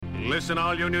Listen,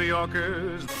 all you New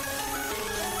Yorkers.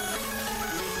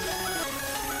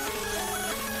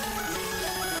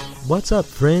 What's up,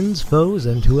 friends, foes,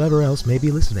 and whoever else may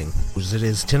be listening? It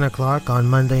is 10 o'clock on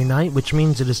Monday night, which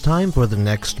means it is time for the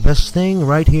next best thing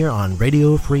right here on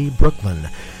Radio Free Brooklyn.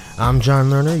 I'm John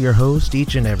Lerner, your host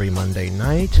each and every Monday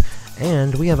night,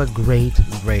 and we have a great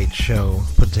show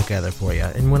put together for you.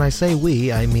 And when I say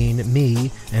we, I mean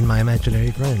me and my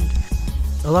imaginary friend.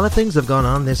 A lot of things have gone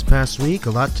on this past week,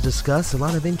 a lot to discuss, a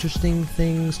lot of interesting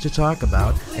things to talk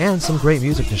about, and some great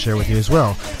music to share with you as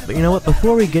well. But you know what,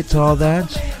 before we get to all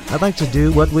that, I'd like to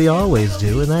do what we always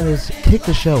do, and that is kick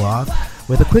the show off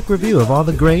with a quick review of all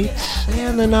the great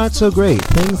and the not so great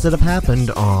things that have happened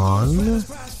on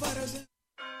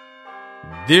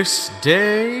This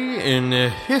Day in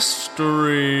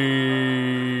History.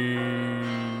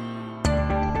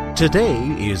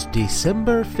 Today is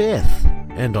December 5th.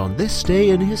 And on this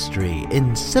day in history, in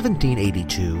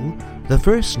 1782, the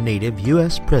first native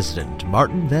U.S. president,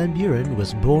 Martin Van Buren,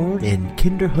 was born in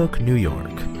Kinderhook, New York.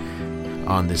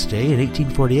 On this day in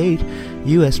 1848,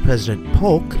 U.S. President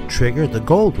Polk triggered the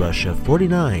gold rush of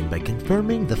 '49 by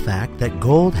confirming the fact that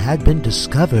gold had been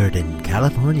discovered in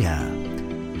California.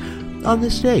 On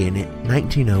this day in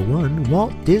 1901,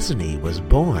 Walt Disney was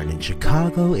born in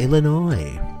Chicago,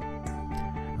 Illinois.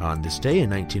 On this day in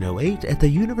 1908, at the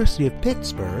University of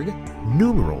Pittsburgh,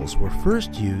 numerals were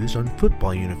first used on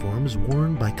football uniforms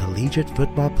worn by collegiate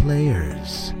football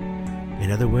players. In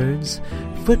other words,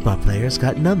 football players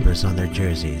got numbers on their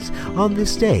jerseys. On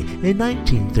this day, in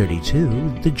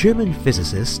 1932, the German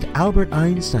physicist Albert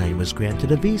Einstein was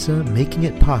granted a visa, making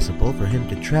it possible for him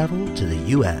to travel to the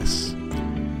U.S.,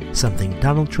 something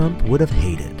Donald Trump would have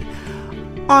hated.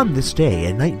 On this day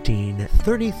in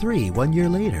 1933, 1 year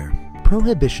later,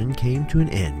 Prohibition came to an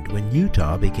end when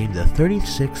Utah became the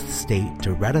 36th state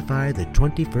to ratify the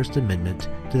 21st Amendment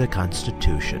to the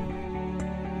Constitution.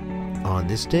 On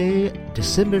this day,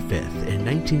 December 5th, in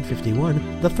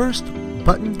 1951, the first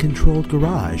button-controlled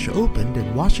garage opened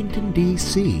in Washington,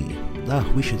 D.C.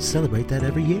 We should celebrate that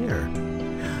every year.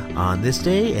 On this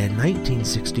day, in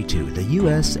 1962, the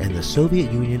U.S. and the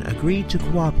Soviet Union agreed to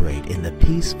cooperate in the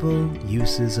peaceful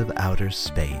uses of outer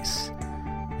space,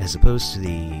 as opposed to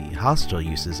the hostile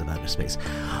uses of outer space.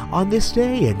 On this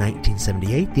day in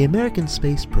 1978, the American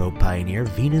space probe pioneer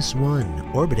Venus 1,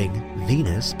 orbiting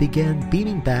Venus, began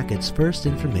beaming back its first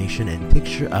information and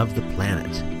picture of the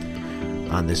planet.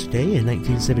 On this day in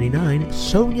 1979,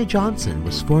 Sonia Johnson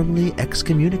was formally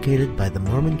excommunicated by the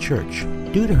Mormon Church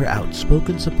due to her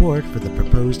outspoken support for the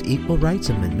proposed Equal Rights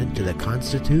Amendment to the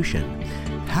Constitution.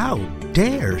 How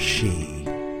dare she!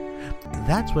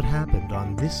 That's what happened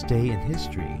on this day in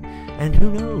history, and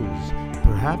who knows,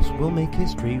 perhaps we'll make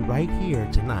history right here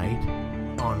tonight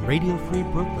on Radio Free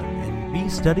Brooklyn and be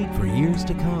studied for years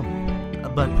to come,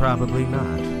 but probably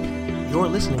not. You're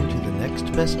listening to The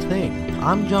Next Best Thing.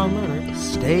 I'm John Lerner.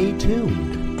 Stay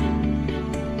tuned.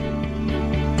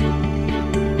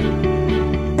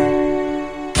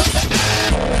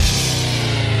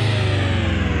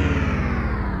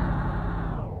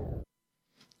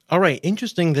 All right,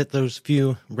 interesting that those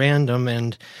few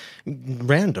random,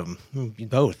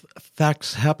 both,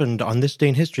 facts happened on this day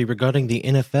in history regarding the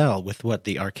NFL with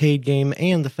the arcade game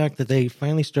and the fact that they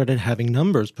finally started having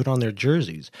numbers put on their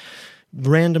jerseys.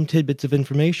 Random tidbits of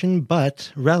information,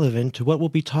 but relevant to what we'll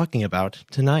be talking about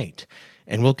tonight.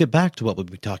 And we'll get back to what we'll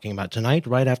be talking about tonight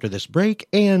right after this break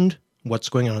and what's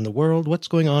going on in the world, what's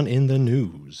going on in the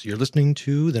news. You're listening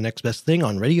to The Next Best Thing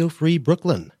on Radio Free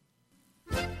Brooklyn.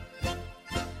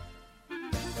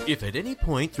 If at any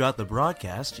point throughout the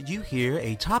broadcast you hear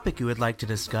a topic you would like to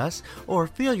discuss or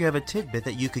feel you have a tidbit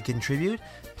that you could contribute,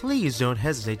 please don't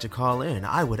hesitate to call in.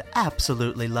 I would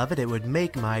absolutely love it. It would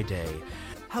make my day.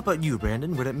 How about you,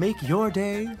 Brandon? Would it make your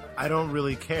day? I don't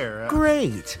really care.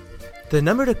 Great! The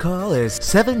number to call is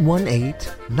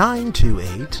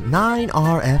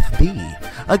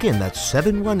 718-928-9RFB. Again, that's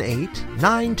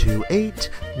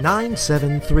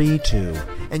 718-928-9732.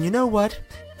 And you know what?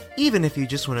 Even if you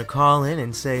just want to call in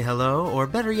and say hello, or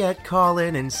better yet, call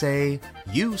in and say,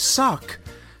 "You suck,"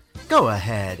 go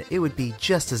ahead. It would be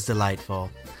just as delightful.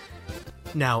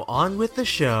 Now on with the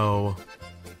show.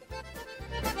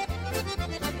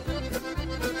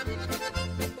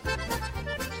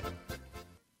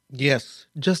 Yes,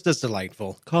 just as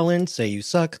delightful. Call in, say you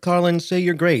suck. Call in, say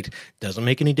you're great. Doesn't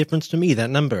make any difference to me, that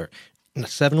number.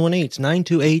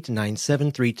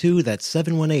 718-928-9732. That's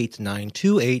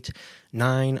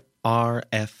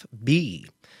 718-928-9RFB.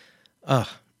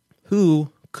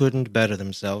 Who couldn't better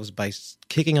themselves by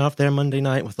kicking off their Monday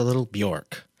night with a little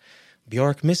Bjork?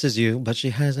 Bjork misses you, but she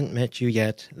hasn't met you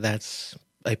yet. That's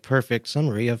a perfect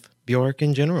summary of Bjork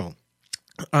in general.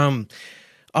 All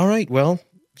right, well,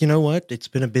 you know what? It's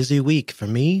been a busy week for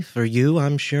me, for you,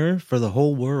 I'm sure, for the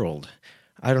whole world.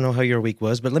 I don't know how your week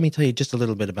was, but let me tell you just a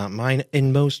little bit about mine. Let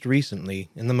me tell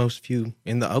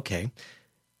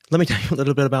you a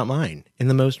little bit about mine in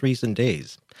the most recent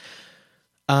days.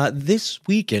 This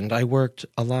weekend, I worked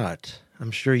a lot.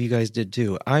 I'm sure you guys did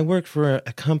too. I worked for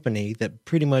a company that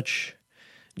pretty much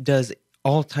does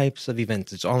all types of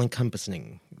events. It's all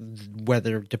encompassing.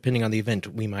 Whether, depending on the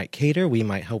event, we might cater, we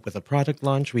might help with a product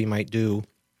launch, we might do,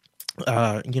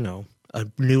 a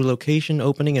new location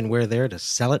opening and we're there to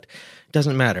sell it.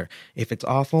 Doesn't matter. If it's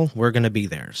awful, we're going to be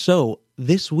there. So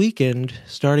this weekend,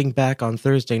 starting back on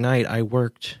Thursday night, I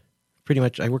worked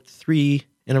 3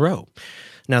 in a row.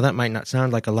 Now, that might not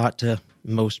sound like a lot to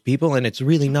most people, and it's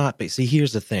really not. But see,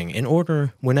 here's the thing.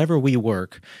 Whenever we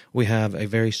work, we have a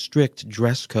very strict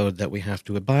dress code that we have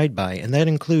to abide by, and that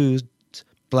includes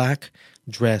black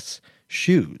dress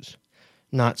shoes.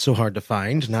 Not so hard to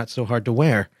find, not so hard to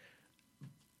wear.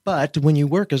 But when you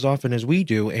work as often as we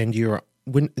do, and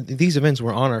when these events,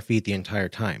 we're on our feet the entire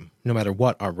time, no matter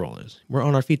what our role is. We're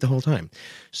on our feet the whole time.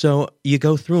 So you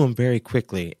go through them very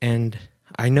quickly. And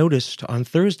I noticed on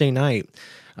Thursday night,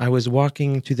 I was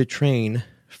walking to the train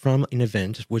from an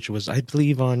event, which was, I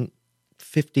believe, on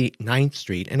 59th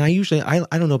Street. And I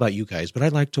don't know about you guys, but I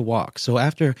like to walk. So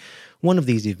after one of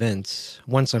these events,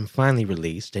 once I'm finally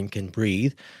released and can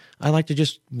breathe, I like to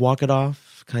just walk it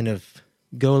off, kind of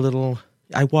go a little.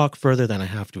 I walk further than I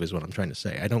have to is what I'm trying to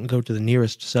say. I don't go to the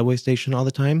nearest subway station all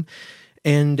the time.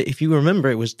 And if you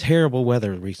remember, it was terrible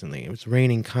weather recently. It was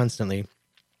raining constantly.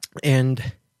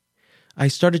 And I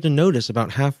started to notice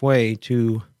about halfway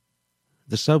to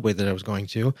the subway that I was going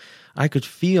to, I could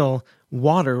feel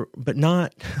water, but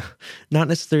not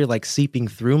necessarily like seeping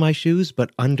through my shoes,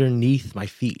 but underneath my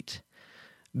feet.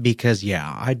 Because,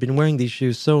 I'd been wearing these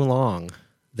shoes so long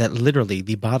that literally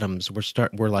the bottoms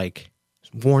were like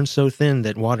worn so thin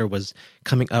that water was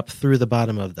coming up through the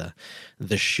bottom of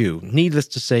the shoe. Needless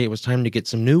to say, it was time to get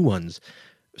some new ones.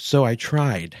 So I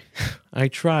tried.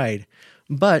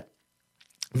 But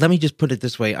let me just put it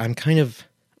this way. I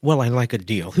like a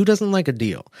deal. Who doesn't like a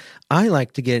deal? I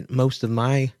like to get most of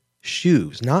my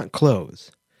shoes, not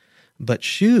clothes, but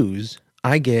shoes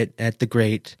I get at the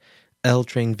great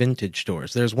L-Train vintage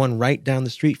stores. There's one right down the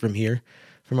street from here,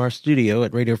 from our studio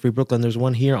at Radio Free Brooklyn. There's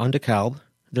one here on DeKalb.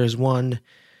 There's one,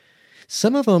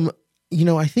 some of them,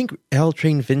 I think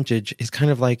L-Train Vintage is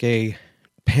kind of like a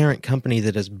parent company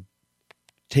that has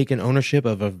taken ownership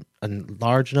of a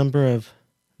large number of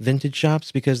vintage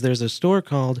shops, because there's a store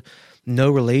called No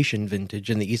Relation Vintage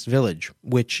in the East Village,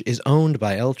 which is owned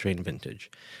by L-Train Vintage.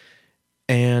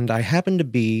 And I happened to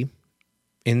be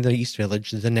in the East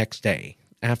Village the next day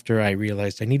after I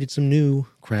realized I needed some new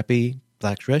crappy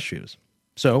black dress shoes.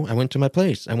 So I went to my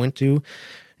place. I went to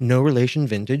No Relation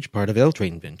Vintage, part of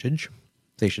L-Train Vintage.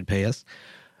 They should pay us.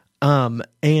 And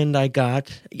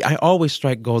I always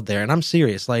strike gold there. And I'm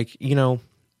serious. Like,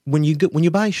 when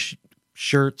you buy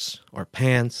shirts or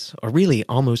pants or really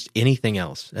almost anything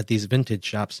else at these vintage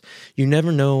shops, you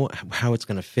never know how it's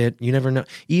going to fit. You never know.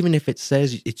 Even if it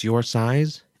says it's your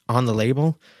size on the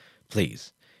label,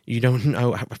 please. You don't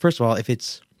know. First of all, if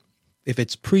it's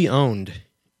pre-owned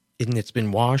and it's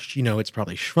been washed, it's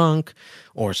probably shrunk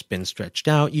or it's been stretched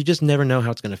out. You just never know how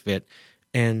it's going to fit.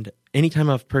 And anytime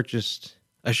I've purchased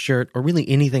a shirt or really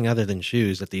anything other than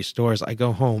shoes at these stores, I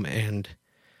go home and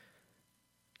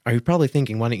are you probably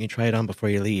thinking, why don't you try it on before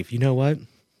you leave? You know what?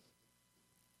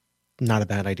 Not a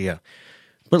bad idea.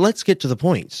 But let's get to the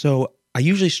point. So I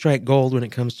usually strike gold when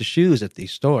it comes to shoes at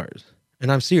these stores.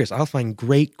 And I'm serious. I'll find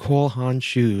great Cole Haan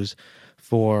shoes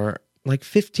for like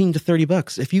 $15 to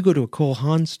 $30. If you go to a Cole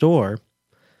Haan store,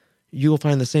 you will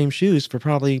find the same shoes for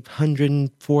probably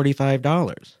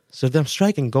 $145. So I'm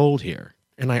striking gold here.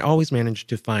 And I always manage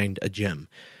to find a gem.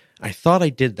 I thought I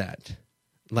did that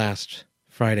last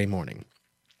Friday morning.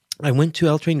 I went to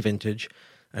L-Train Vintage.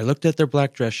 I looked at their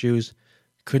black dress shoes.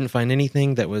 Couldn't find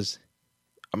anything that was.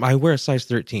 I wear a size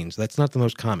 13, so that's not the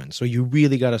most common. So you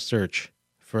really got to search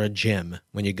for a gem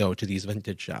when you go to these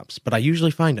vintage shops. But I usually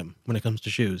find them when it comes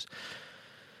to shoes.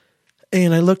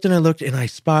 And I looked and I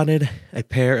spotted a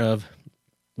pair of,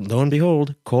 lo and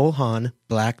behold, Cole Haan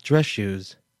black dress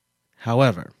shoes.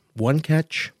 However, one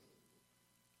catch,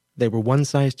 they were one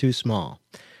size too small.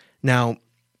 Now,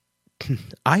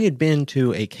 I had been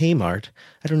to a Kmart.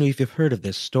 I don't know if you've heard of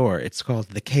this store. It's called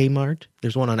the Kmart.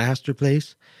 There's one on Astor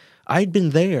Place. I'd been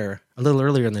there a little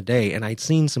earlier in the day, and I'd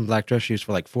seen some black dress shoes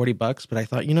for like $40, but I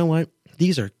thought, you know what?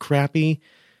 These are crappy,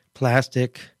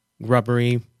 plastic,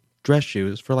 rubbery dress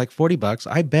shoes for like $40.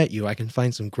 I bet you I can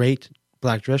find some great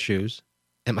black dress shoes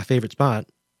at my favorite spot,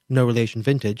 No Relation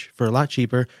Vintage, for a lot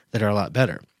cheaper that are a lot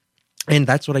better. And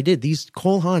that's what I did. These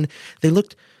Cole Haan, they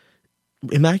looked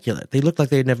immaculate. They looked like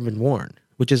they had never been worn,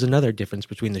 which is another difference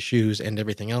between the shoes and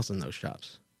everything else in those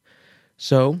shops.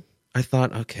 So I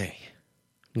thought, okay,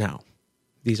 now,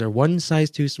 these are one size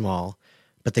too small,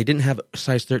 but they didn't have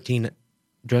size 13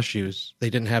 dress shoes. They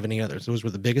didn't have any others. Those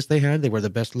were the biggest they had. They were the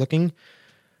best looking.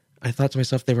 I thought to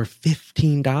myself, they were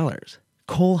 $15.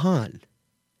 Cole Haan.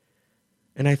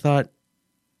 And I thought,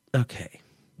 okay,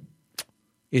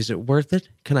 is it worth it?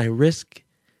 Can I risk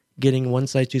getting one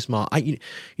size too small?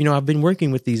 I've been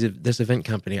working with this event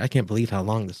company. I can't believe how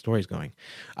long the story's going.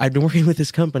 I've been working with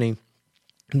this company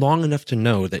long enough to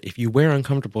know that if you wear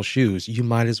uncomfortable shoes, you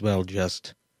might as well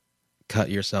just cut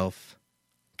your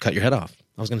head off.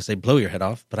 I was going to say blow your head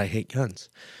off, but I hate guns.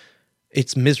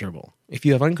 It's miserable. If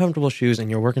you have uncomfortable shoes and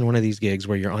you're working one of these gigs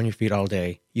where you're on your feet all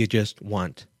day, you just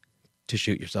want to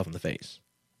shoot yourself in the face.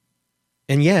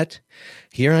 And yet,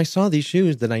 here I saw these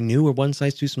shoes that I knew were one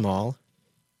size too small,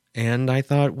 and I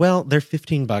thought, well, they're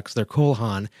 $15. They're Cole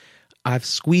Haan. I've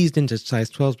squeezed into size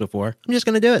 12s before. I'm just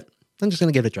going to do it. I'm just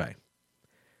going to give it a try.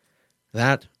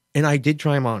 And I did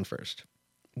try them on first.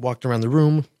 Walked around the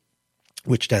room,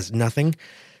 which does nothing,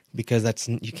 because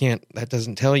that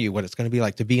doesn't tell you what it's going to be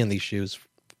like to be in these shoes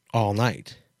all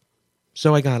night.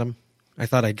 So I got them. I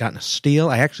thought I'd gotten a steal.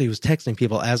 I actually was texting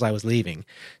people as I was leaving,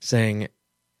 saying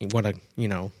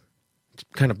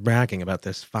kind of bragging about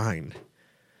this find.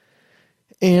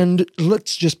 And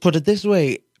let's just put it this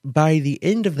way. By the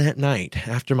end of that night,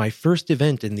 after my first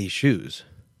event in these shoes,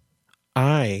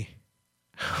 it's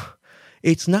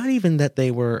not even that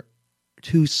they were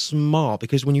too small,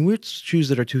 because when you wear shoes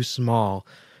that are too small,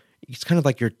 it's kind of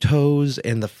like your toes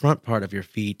and the front part of your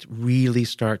feet really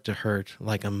start to hurt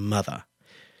like a mother.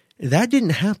 That didn't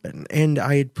happen. And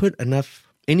I had put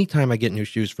enough, anytime I get new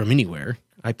shoes from anywhere,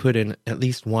 I put in at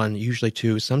least one, usually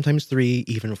two, sometimes three,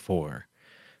 even four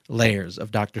layers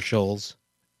of Dr. Scholl's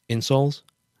insoles.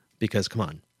 Because, come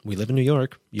on, we live in New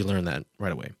York. You learn that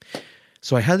right away.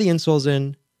 So I had the insoles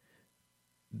in.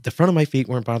 The front of my feet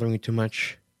weren't bothering me too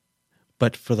much.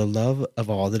 But for the love of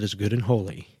all that is good and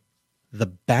holy, the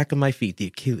back of my feet, the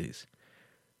Achilles,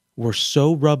 were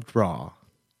so rubbed raw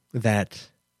that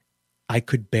I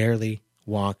could barely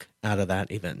walk out of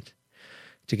that event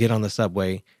to get on the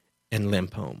subway and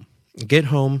limp home. Get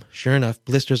home, sure enough,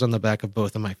 blisters on the back of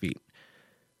both of my feet.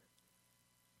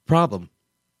 Problem.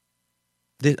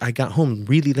 I got home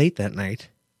really late that night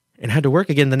and had to work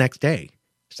again the next day,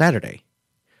 Saturday.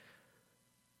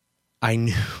 I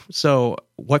knew. So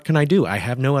what can I do? I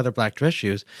have no other black dress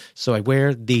shoes. So I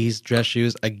wear these dress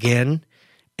shoes again.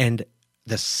 And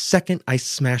the second I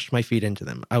smashed my feet into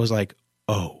them, I was like,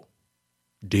 oh,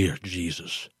 dear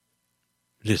Jesus,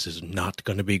 this is not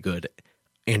going to be good.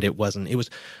 And it wasn't.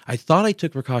 I thought I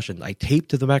took precautions. I taped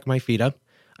to the back of my feet up.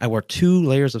 I wore 2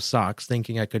 layers of socks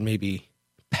thinking I could maybe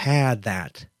pad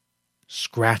that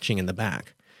scratching in the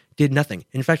back. Did nothing.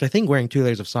 In fact, I think wearing 2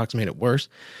 layers of socks made it worse.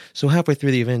 So halfway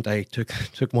through the event, I took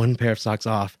one pair of socks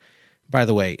off. By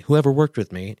the way, whoever worked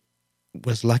with me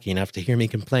was lucky enough to hear me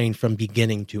complain from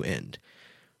beginning to end.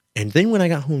 And then when I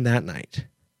got home that night,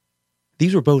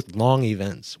 these were both long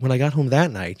events. When I got home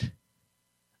that night,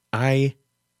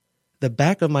 the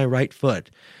back of my right foot,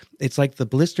 it's like the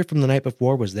blister from the night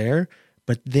before was there,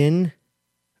 but then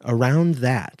around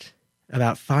that,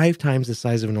 about 5 times the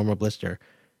size of a normal blister,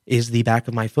 is the back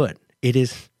of my foot. It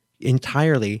is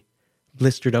entirely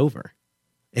blistered over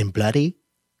and bloody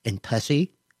and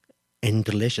pussy and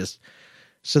delicious.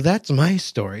 So that's my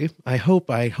story. I hope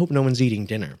no one's eating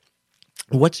dinner.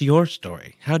 What's your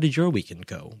story? How did your weekend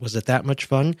go? Was it that much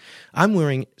fun? I'm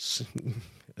wearing,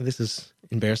 this is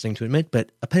embarrassing to admit,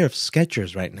 but a pair of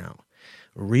Skechers right now.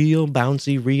 Real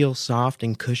bouncy, real soft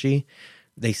and cushy.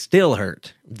 They still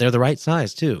hurt. They're the right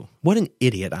size, too. What an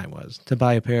idiot I was to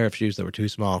buy a pair of shoes that were too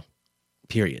small,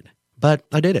 period. But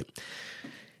I did it.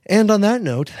 And on that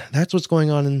note, that's what's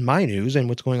going on in my news and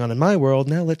what's going on in my world.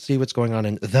 Now let's see what's going on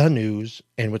in the news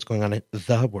and what's going on in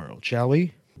the world, shall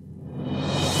we?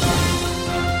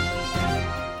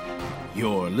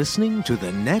 You're listening to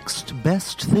The Next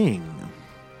Best Thing.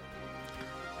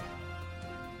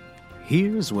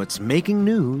 Here's what's making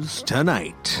news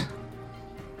tonight.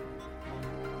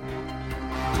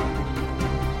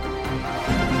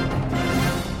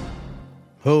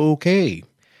 Okay.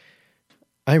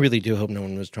 I really do hope no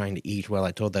one was trying to eat while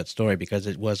I told that story because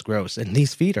it was gross. And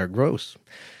these feet are gross.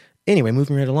 Anyway,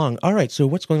 moving right along. All right, so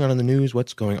what's going on in the news?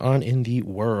 What's going on in the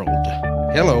world?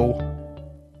 Hello.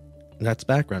 That's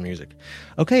background music.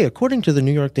 Okay, according to the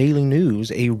New York Daily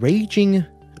News, a raging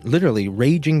literally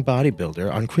raging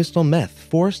bodybuilder on crystal meth,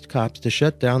 forced cops to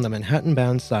shut down the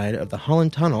Manhattan-bound side of the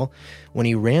Holland Tunnel when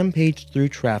he rampaged through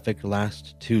traffic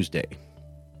last Tuesday.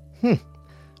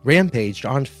 Rampaged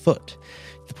on foot.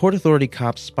 The Port Authority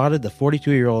cops spotted the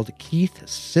 42-year-old Keith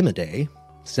Semiday,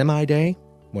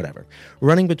 whatever,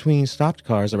 running between stopped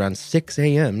cars around 6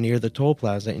 a.m. near the toll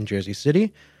plaza in Jersey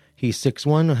City. He's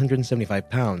 6'1", 175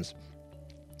 pounds.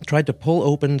 Tried to pull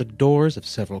open the doors of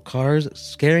several cars,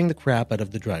 scaring the crap out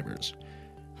of the drivers.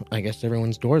 I guess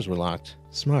everyone's doors were locked.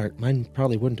 Smart. Mine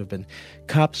probably wouldn't have been.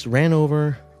 Cops ran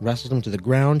over, wrestled him to the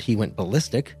ground. He went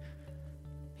ballistic.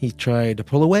 He tried to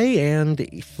pull away and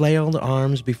he flailed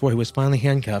arms before he was finally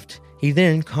handcuffed. He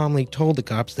then calmly told the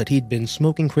cops that he'd been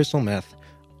smoking crystal meth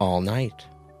all night.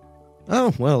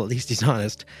 Oh, well, at least he's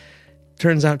honest.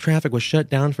 Turns out traffic was shut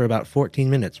down for about 14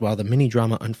 minutes while the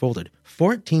mini-drama unfolded.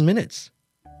 14 minutes?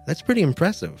 That's pretty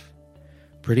impressive.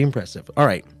 Pretty impressive. All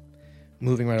right,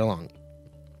 moving right along.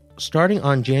 Starting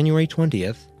on January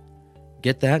 20th,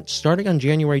 get that? Starting on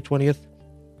January 20th,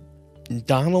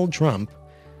 Donald Trump,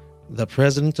 the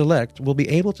president-elect, will be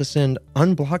able to send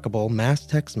unblockable mass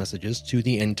text messages to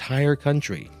the entire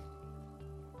country.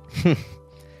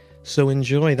 So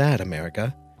enjoy that,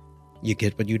 America. You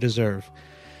get what you deserve.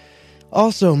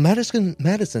 Also,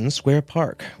 Madison Square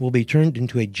Park will be turned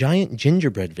into a giant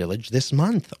gingerbread village this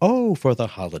month. Oh, for the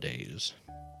holidays.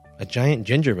 A giant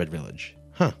gingerbread village.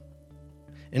 Huh.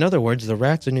 In other words, the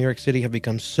rats in New York City have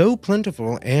become so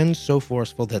plentiful and so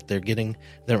forceful that they're getting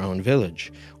their own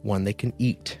village. One they can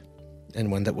eat, and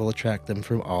one that will attract them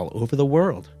from all over the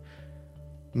world.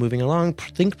 Moving along,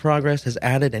 Think Progress has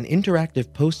added an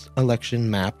interactive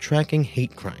post-election map tracking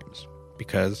hate crimes.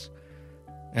 Because,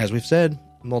 as we've said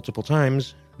multiple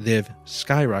times, they've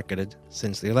skyrocketed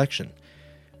since the election.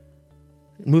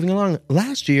 Moving along,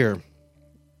 last year,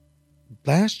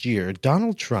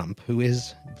 Donald Trump, who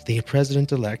is the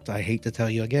president-elect, I hate to tell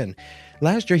you again,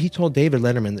 last year he told David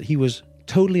Letterman that he was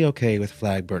totally okay with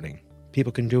flag burning.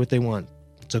 People can do what they want.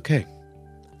 It's okay.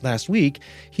 Last week,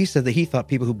 he said that he thought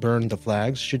people who burned the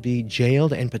flags should be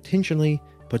jailed and potentially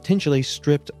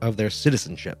stripped of their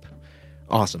citizenship.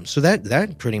 Awesome. So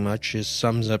that pretty much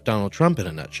sums up Donald Trump in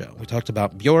a nutshell. We talked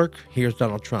about Bjork. Here's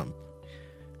Donald Trump.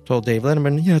 Told Dave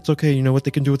Letterman, yeah, it's okay. You know what?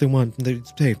 They can do what they want.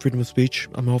 Hey, freedom of speech.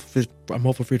 I'm all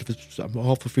for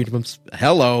freedom of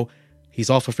hello. He's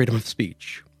all for freedom of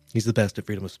speech. He's the best at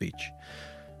freedom of speech.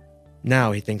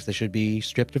 Now he thinks they should be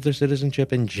stripped of their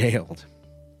citizenship and jailed.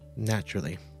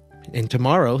 Naturally. And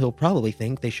tomorrow he'll probably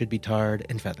think they should be tarred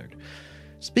and feathered.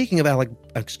 Speaking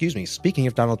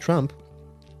of Donald Trump,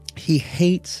 he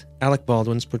hates Alec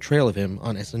Baldwin's portrayal of him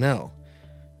on SNL.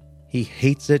 He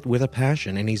hates it with a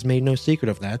passion, and he's made no secret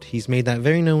of that. He's made that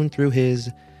very known through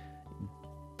his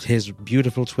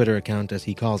beautiful Twitter account, as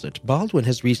he calls it. Baldwin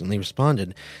has recently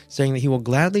responded, saying that he will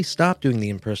gladly stop doing the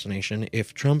impersonation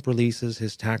if Trump releases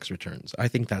his tax returns. I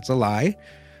think that's a lie.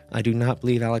 I do not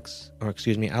believe Alec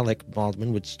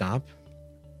Baldwin would stop.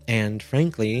 And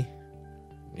frankly,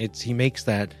 he makes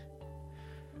that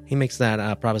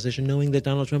proposition knowing that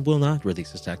Donald Trump will not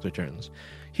release his tax returns.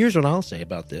 Here's what I'll say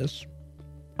about this.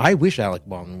 I wish Alec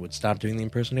Baldwin would stop doing the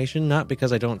impersonation, not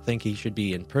because I don't think he should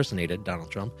be impersonated,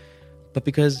 Donald Trump, but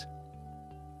because,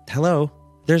 hello,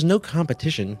 there's no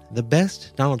competition. The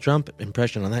best Donald Trump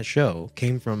impression on that show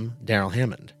came from Daryl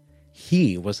Hammond.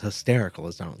 He was hysterical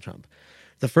as Donald Trump.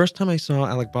 The first time I saw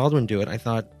Alec Baldwin do it, I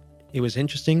thought it was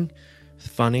interesting,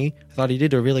 funny. I thought he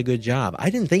did a really good job. I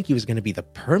didn't think he was going to be the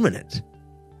permanent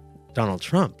Donald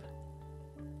Trump.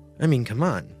 I mean, come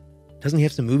on. Doesn't he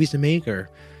have some movies to make or,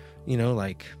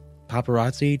 like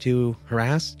paparazzi to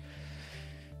harass?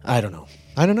 I don't know.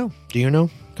 Do you know?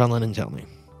 Call in and tell me.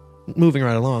 Moving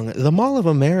right along, the Mall of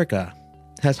America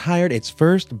has hired its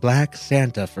first Black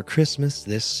Santa for Christmas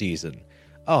this season.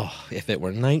 Oh, if it were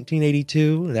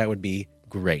 1982, that would be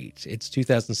great. It's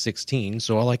 2016,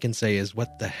 so all I can say is,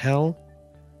 what the hell?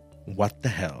 What the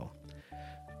hell?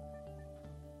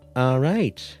 All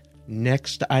right.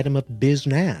 Next item of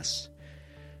business.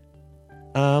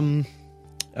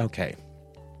 Okay.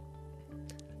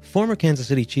 Former Kansas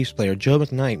City Chiefs player Joe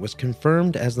McKnight was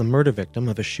confirmed as the murder victim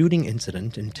of a shooting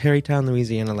incident in Terrytown,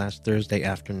 Louisiana last Thursday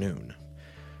afternoon.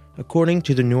 According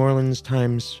to the New Orleans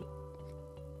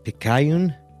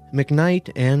Times-Picayune,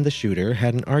 McKnight and the shooter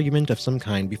had an argument of some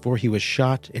kind before he was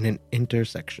shot in an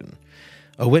intersection.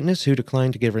 A witness who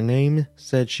declined to give her name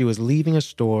said she was leaving a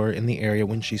store in the area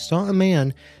when she saw a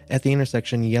man at the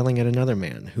intersection yelling at another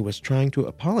man who was trying to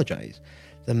apologize.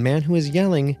 The man who was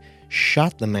yelling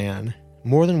shot the man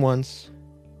more than once,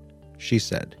 she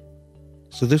said.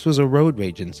 So this was a road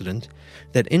rage incident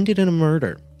that ended in a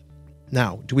murder.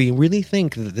 Now, do we really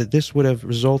think that this would have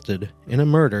resulted in a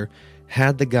murder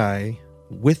had the guy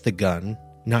with the gun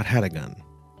not had a gun?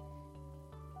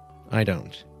 I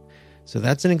don't. So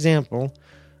that's an example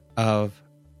of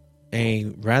a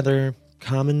rather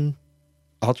common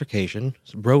altercation,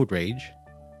 road rage.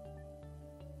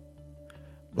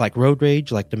 Like road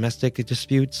rage, like domestic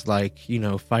disputes, like,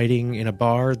 fighting in a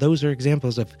bar. Those are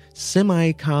examples of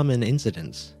semi-common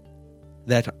incidents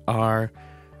that are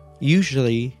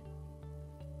usually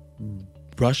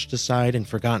brushed aside and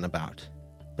forgotten about.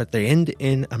 But they end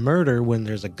in a murder when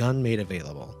there's a gun made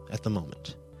available at the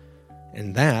moment.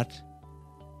 And that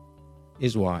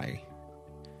is why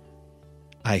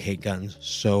I hate guns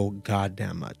so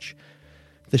goddamn much.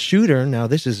 The shooter, now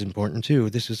this is important too.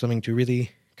 This is something to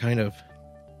really kind of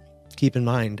keep in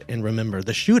mind and remember.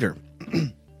 The shooter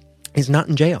is not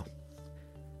in jail.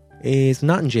 Is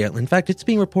not in jail. In fact, it's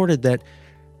being reported that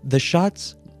the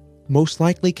shots most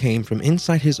likely came from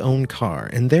inside his own car,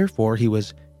 and therefore he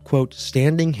was, quote,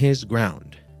 standing his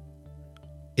ground.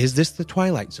 Is this the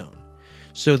Twilight Zone?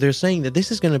 So they're saying that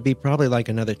this is going to be probably like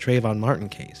another Trayvon Martin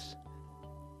case.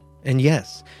 And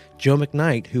yes, Joe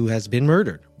McKnight, who has been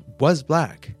murdered, was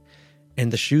black,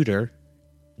 and the shooter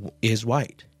is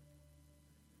white.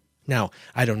 Now,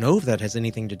 I don't know if that has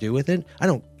anything to do with it.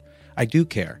 I do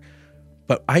care.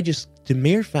 But the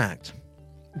mere fact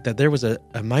that there was a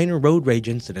minor road rage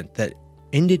incident that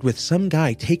ended with some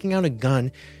guy taking out a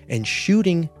gun and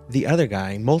shooting the other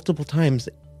guy multiple times,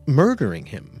 murdering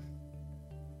him.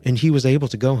 And he was able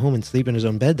to go home and sleep in his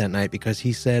own bed that night because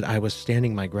he said, I was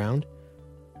standing my ground.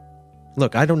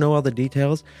 Look, I don't know all the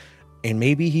details, and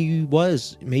maybe he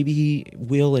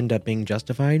will end up being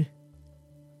justified,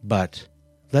 but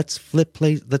let's flip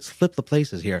the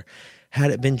places here.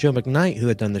 Had it been Joe McKnight who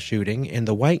had done the shooting and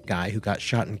the white guy who got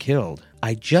shot and killed,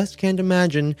 I just can't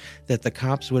imagine that the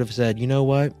cops would have said, you know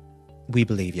what? We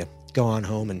believe you. Go on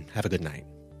home and have a good night.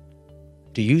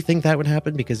 Do you think that would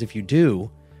happen? Because if you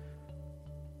do,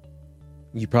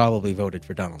 you probably voted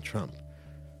for Donald Trump.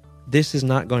 This is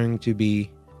not going to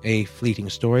be a fleeting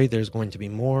story. There's going to be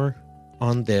more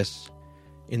on this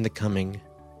in the coming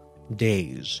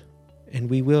days. And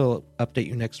we will update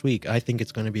you next week. I think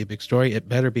it's going to be a big story. It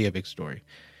better be a big story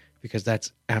because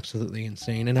that's absolutely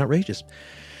insane and outrageous.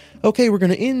 Okay, we're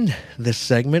going to end this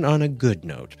segment on a good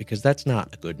note because that's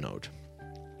not a good note.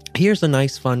 Here's a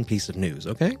nice, fun piece of news,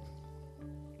 okay?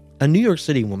 A New York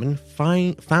City woman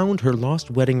found her lost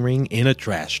wedding ring in a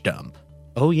trash dump.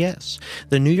 Oh, yes.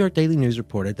 The New York Daily News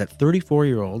reported that a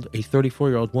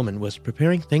 34-year-old woman was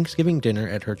preparing Thanksgiving dinner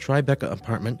at her Tribeca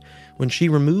apartment when she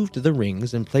removed the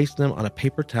rings and placed them on a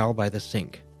paper towel by the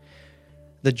sink.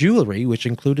 The jewelry, which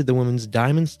included the woman's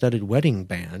diamond-studded wedding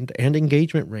band and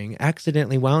engagement ring,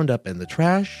 accidentally wound up in the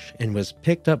trash and was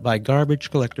picked up by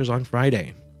garbage collectors on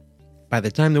Friday. By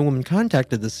the time the woman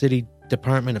contacted the city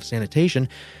Department of Sanitation,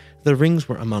 the rings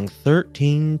were among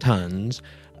 13 tons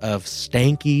of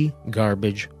stanky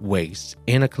garbage waste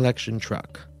in a collection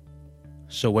truck.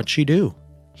 So what'd she do?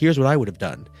 Here's what I would have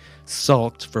done.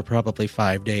 Sulked for probably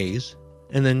 5 days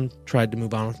and then tried to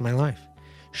move on with my life.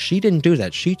 She didn't do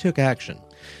that. She took action.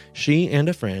 She and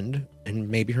a friend, and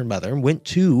maybe her mother, went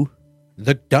to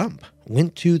the dump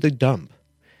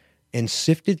and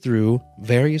sifted through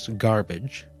various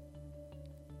garbage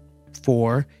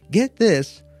for, get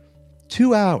this,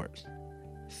 2 hours.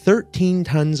 13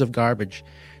 tons of garbage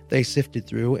they sifted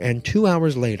through, and 2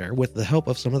 hours later, with the help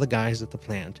of some of the guys at the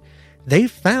plant, they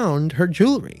found her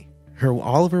jewelry.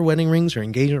 All of her wedding rings, her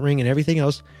engagement ring, and everything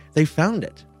else, they found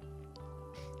it.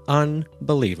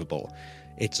 Unbelievable.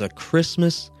 It's a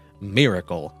Christmas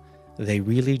miracle. They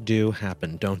really do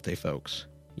happen, don't they, folks?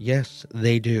 Yes,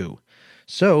 they do.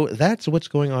 So that's what's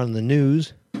going on in the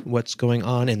news, what's going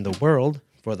on in the world,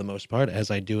 for the most part, as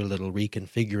I do a little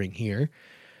reconfiguring here.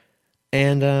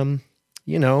 And,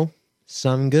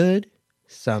 some good,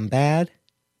 some bad,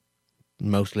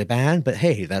 mostly bad, but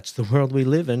hey, that's the world we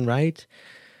live in, right?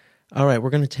 All right, we're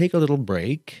going to take a little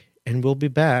break, and we'll be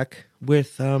back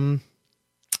with,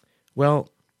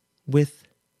 with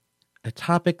a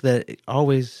topic that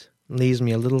always leaves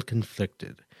me a little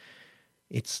conflicted.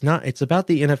 It's about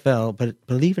the NFL, but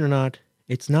believe it or not,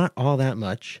 it's not all that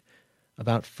much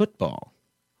about football.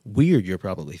 Weird, you're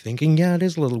probably thinking. Yeah, it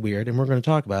is a little weird, and we're going to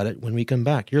talk about it when we come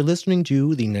back. You're listening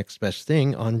to The Next Best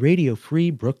Thing on Radio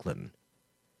Free Brooklyn.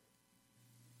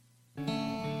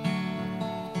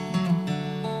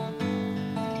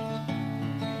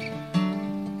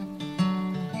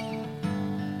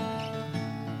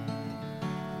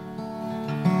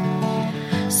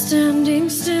 Standing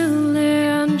still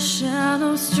in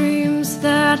shallow streams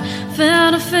that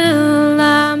fell to fill,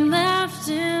 I'm left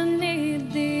in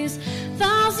need. These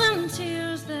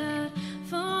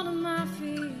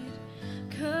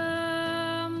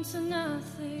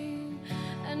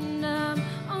and I'm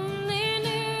only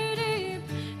knee deep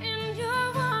in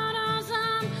your waters.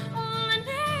 I'm only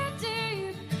knee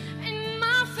deep in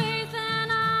my faith,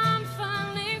 and I'm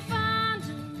finally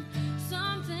finding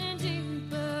something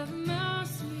deeper.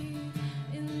 Immerse me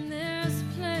in this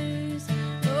place,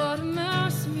 Lord,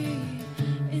 immerse me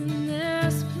in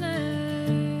this place.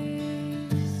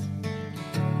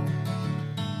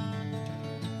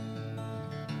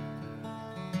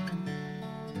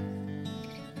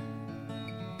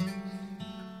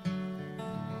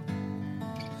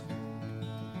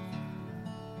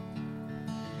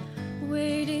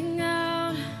 Waiting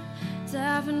out,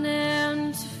 diving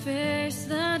in to face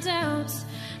the doubts,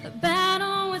 the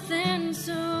battle within.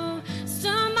 So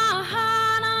stir my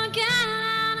heart again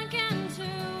and again to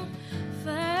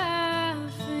fight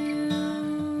for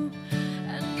you.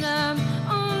 And I'm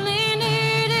only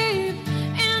knee deep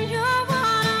in your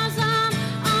waters. I'm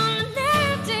only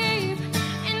knee deep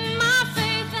in my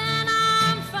faith, and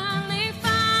I'm finally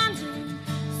finding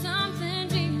something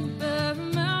deeper.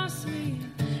 Immerse me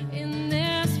in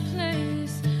this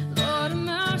place, Lord,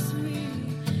 immerse me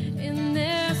in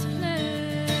this place.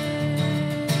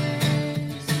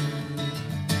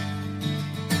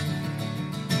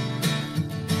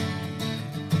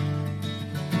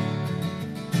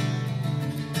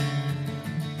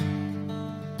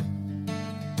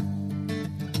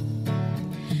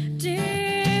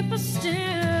 Deeper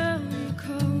still, you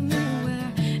call me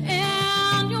where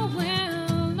in your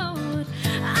will, Lord.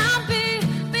 I'll be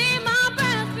my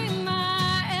breath, be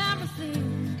my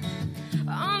everything.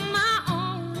 On my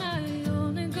own, I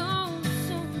only go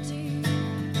so deep,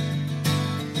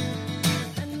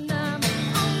 and I'm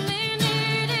only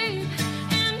knee deep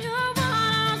in your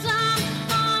waters. I'm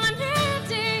only knee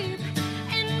deep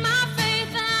in my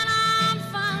faith, and I'm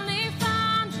finally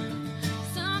finding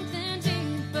something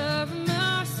deeper.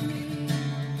 Immerse me,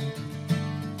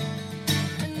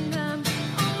 and I'm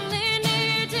only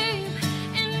knee deep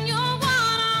in your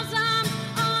waters. I'm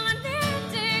only knee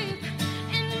deep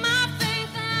in my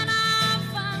faith, and I'm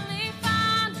finally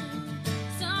finding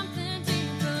something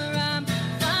deeper. I'm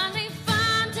finally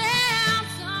finding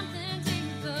something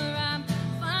deeper. I'm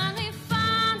finally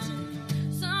finding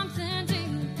something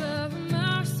deeper.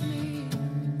 Immerse me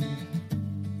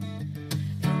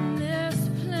in this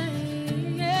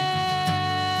place,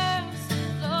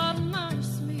 Lord,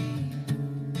 immerse me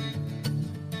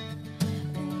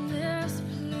in this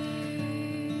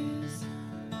place.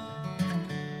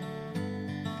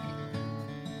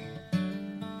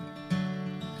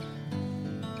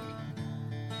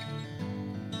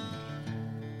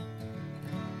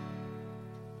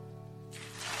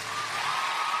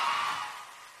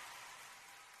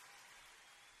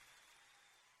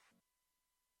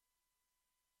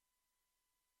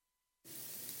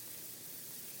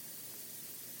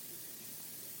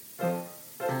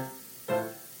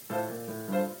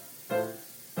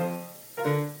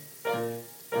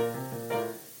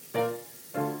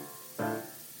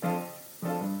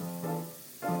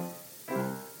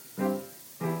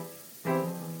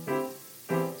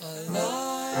 I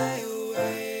lie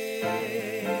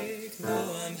awake,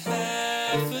 though I'm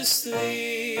half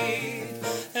asleep,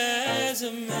 as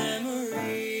a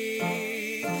memory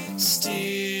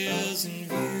steals in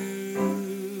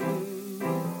view.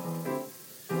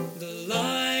 The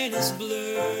line is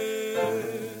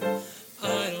blurred,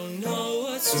 I don't know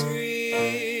what's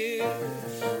real,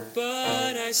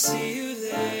 but I see you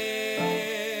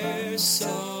there,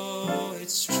 so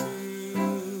it's true.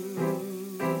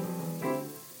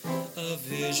 A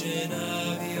vision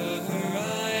of your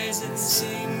horizon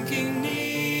sinking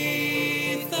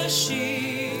neath the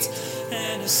sheets,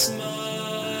 and a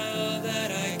smile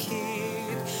that I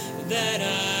keep,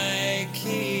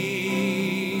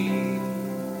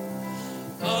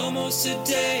 Almost a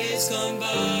day has gone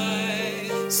by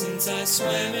since I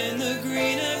swam in the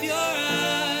green of your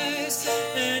eyes,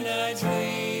 and I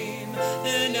dream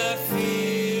and I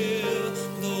feel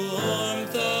the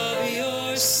warmth of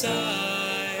your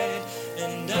side,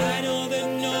 and I know that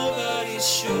nobody's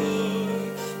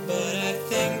sure, but I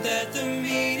think that the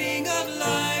meaning of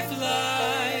life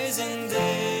lies in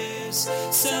this,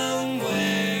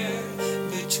 somewhere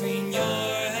between your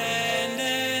hand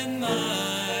and mine.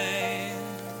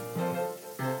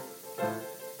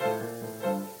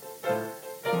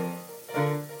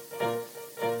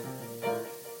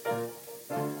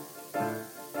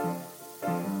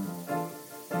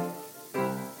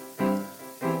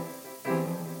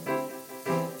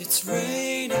 It's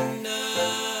raining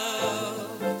now,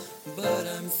 but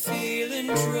I'm feeling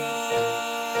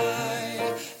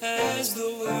dry as the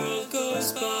world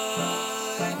goes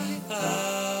by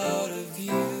out of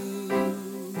view.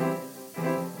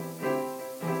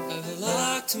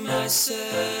 locked myself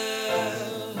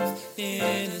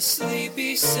in a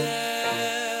sleepy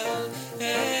cell.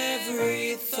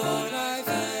 Every thought I've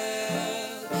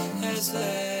had has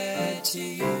led to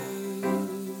you.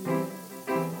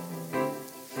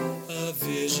 A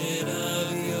vision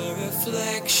of your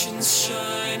reflections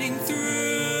shining through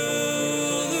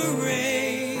the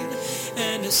rain,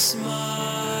 and a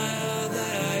smile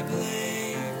that I blame.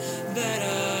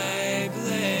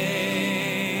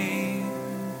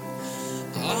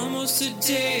 Almost a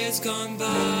day has gone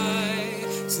by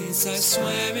since I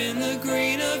swam in the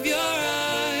green of your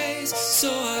eyes.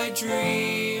 So I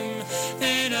dream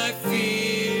and I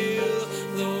feel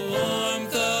the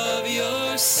warmth of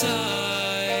your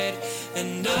side.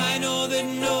 And I know that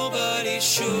nobody's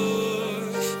sure,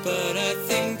 but I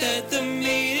think that the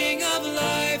meaning of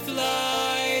life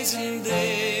lies in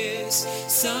this,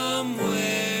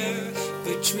 somewhere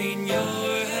between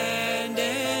your hand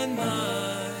and mine.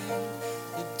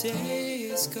 The day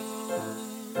is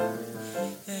gone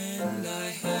and I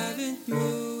haven't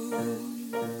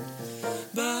moved,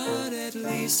 but at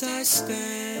least I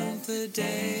spent the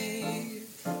day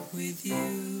with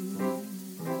you.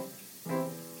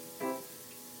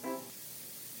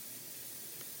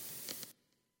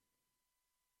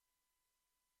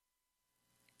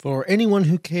 For anyone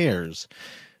who cares,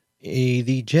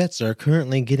 the Jets are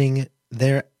currently getting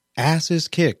their asses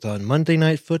kicked on Monday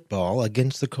Night Football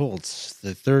against the Colts.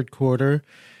 The third quarter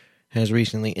has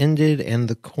recently ended, and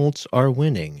the Colts are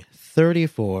winning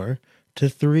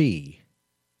 34-3.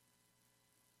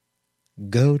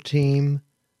 Go team,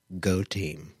 go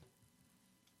team.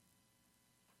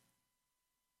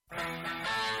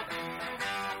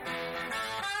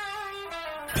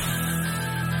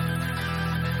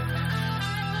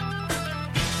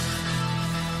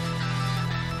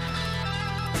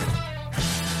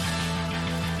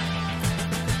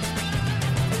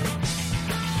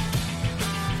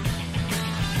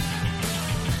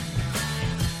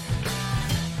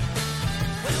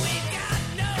 Well, we got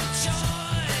no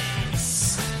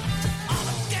choice. All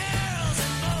the girls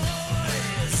and boys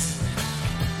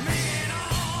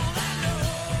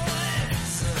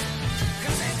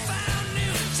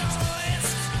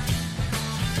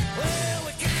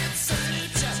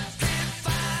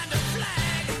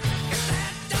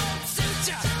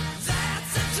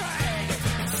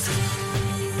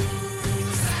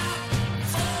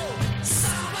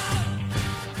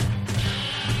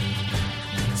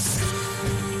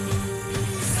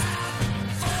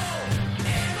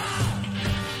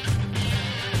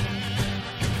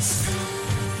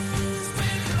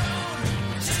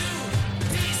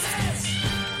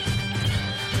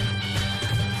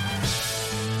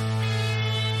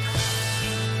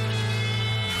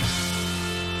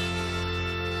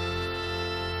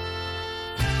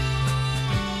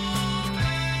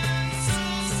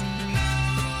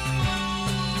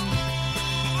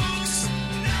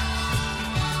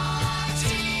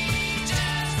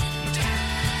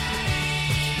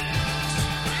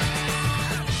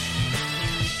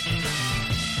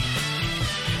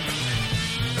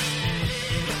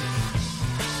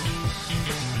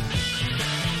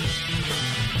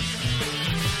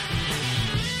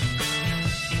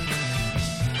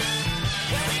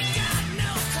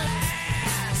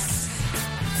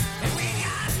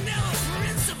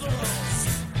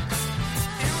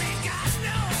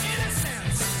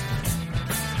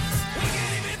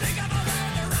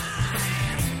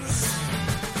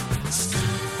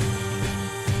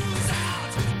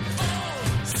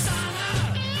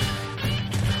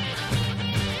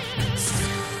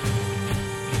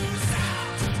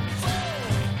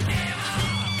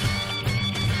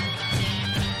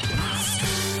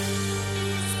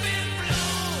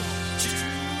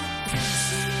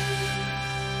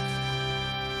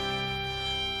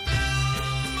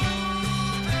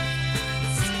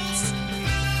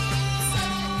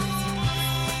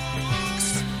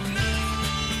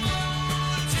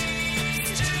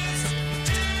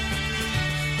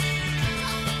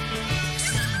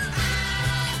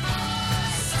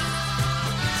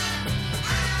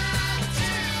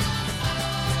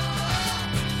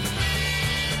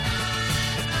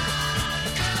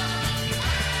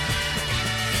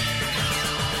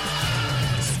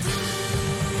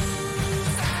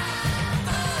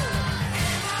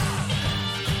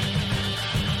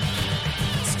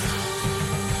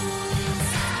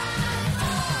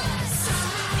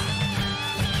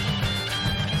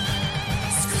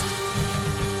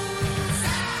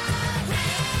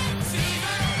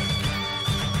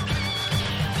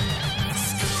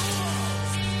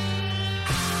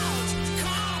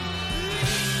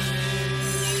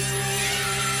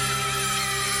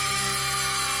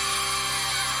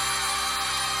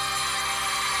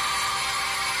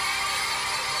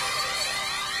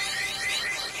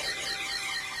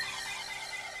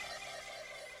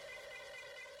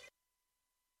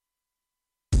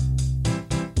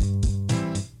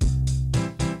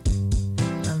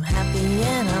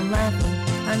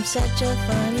I'm such a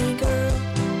funny girl.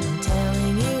 I'm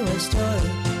telling you a story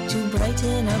to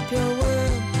brighten up your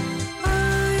world.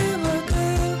 I am a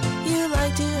girl you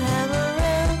like to have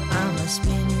around. I'm a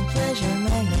spinning pleasure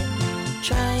magnet,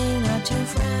 trying not to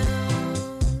frown.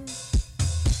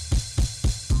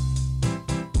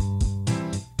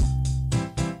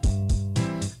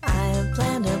 I have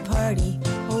planned a party,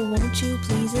 oh won't you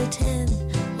please attend?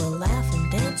 We'll laugh and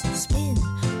dance and spin,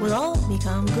 we'll all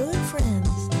become good friends.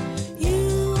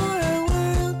 You are a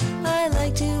world I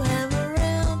like to have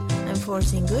around. I'm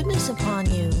forcing goodness upon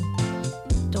you,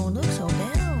 don't look so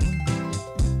down.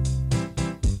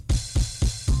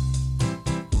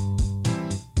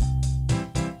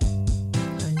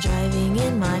 I'm driving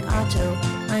in my auto,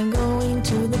 I'm going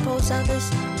to the post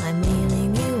office. I'm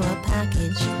mailing you a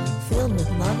package filled with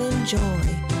love and joy.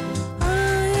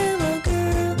 I am a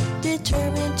girl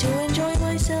determined to enjoy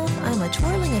myself. I'm a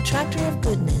twirling attractor of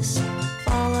goodness,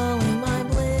 following my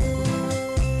bliss.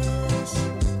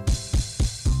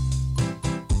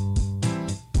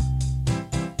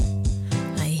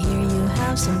 I hear you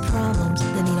have some problems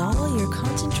that need all your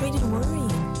concentrated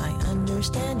worrying. I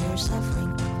understand your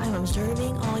suffering, I'm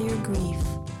observing all your grief.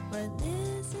 But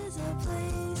this is a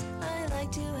place I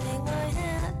like to hang my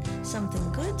hat.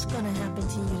 Something good's gonna happen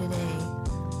to you today.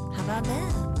 How about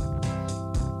that?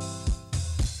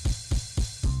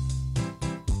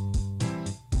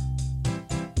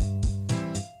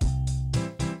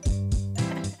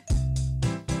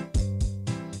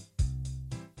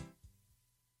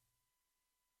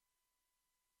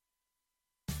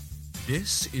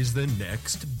 This is the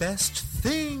next best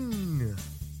thing.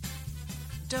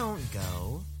 Don't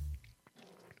go.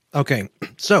 Okay,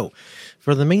 so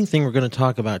for the main thing we're going to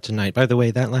talk about tonight, by the way,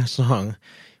 that last song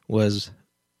was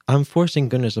I'm Forcing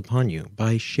Goodness Upon You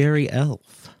by Sherry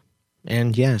Elf.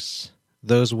 And yes,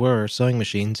 those were sewing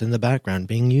machines in the background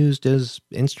being used as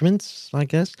instruments, I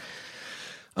guess.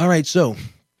 All right, so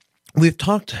we've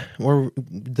talked, or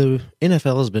the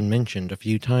NFL has been mentioned a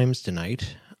few times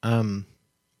tonight.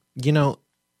 You know,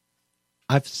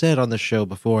 I've said on the show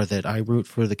before that I root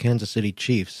for the Kansas City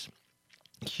Chiefs.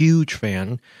 Huge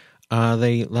fan.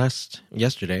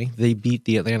 Yesterday, they beat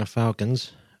the Atlanta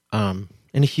Falcons in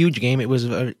a huge game. It was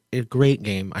a great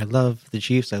game. I love the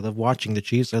Chiefs. I love watching the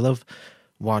Chiefs. I love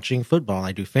watching football.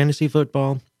 I do fantasy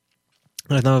football.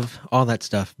 I love all that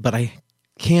stuff. But I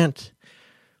can't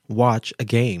watch a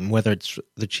game, whether it's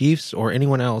the Chiefs or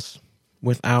anyone else,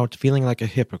 without feeling like a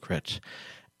hypocrite.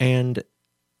 And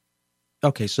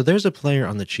okay, so there's a player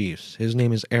on the Chiefs. His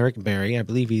name is Eric Berry. I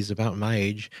believe he's about my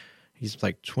age. He's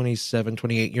like 27,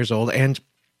 28 years old. And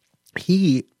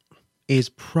he is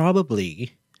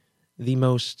probably the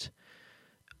most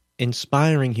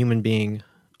inspiring human being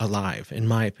alive, in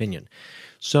my opinion.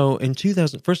 So in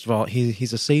 2000, first of all,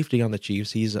 he's a safety on the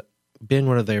Chiefs. He's been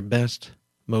one of their best,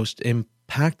 most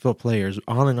impactful players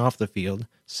on and off the field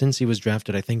since he was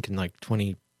drafted, I think, in like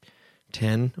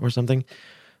 2010 or something.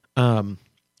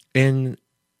 In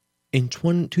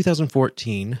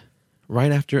 2014,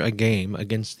 right after a game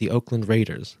against the Oakland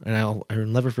Raiders, and I'll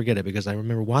never forget it because I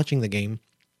remember watching the game,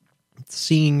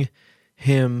 seeing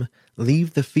him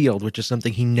leave the field, which is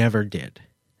something he never did,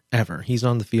 ever. He's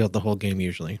on the field the whole game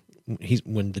usually. He's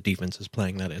when the defense is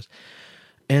playing, that is.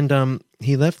 And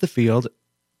he left the field,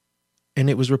 and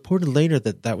it was reported later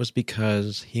that was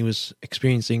because he was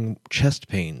experiencing chest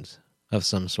pains of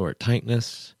some sort,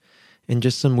 tightness, and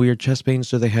just some weird chest pains,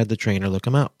 so they had the trainer look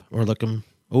him up or look him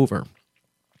over.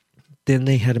 Then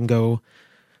they had him go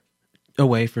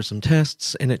away for some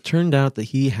tests, and it turned out that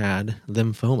he had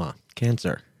lymphoma,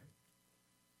 cancer.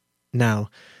 Now,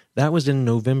 that was in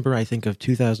November, I think, of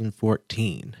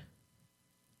 2014.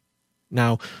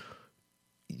 Now,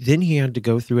 then he had to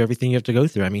go through everything you have to go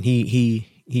through. I mean,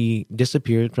 he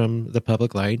disappeared from the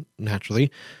public light,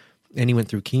 naturally, and he went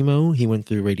through chemo, he went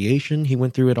through radiation, he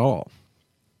went through it all.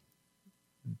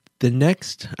 The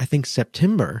next, I think,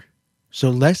 September, so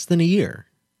less than a year,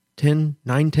 10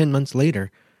 months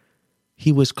later,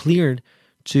 he was cleared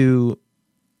to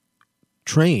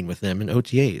train with them in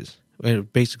OTAs,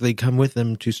 and basically come with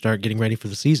them to start getting ready for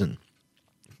the season.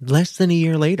 Less than a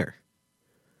year later.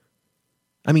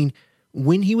 I mean,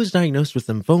 when he was diagnosed with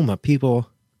lymphoma, people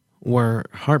were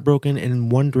heartbroken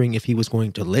and wondering if he was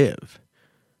going to live.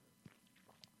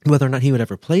 Whether or not he would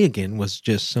ever play again was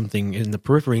just something in the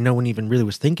periphery. No one even really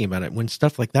was thinking about it. When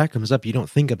stuff like that comes up, you don't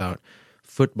think about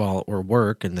football or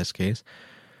work in this case.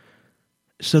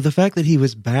 So the fact that he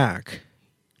was back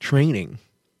training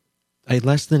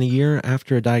less than a year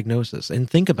after a diagnosis, and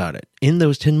think about it, in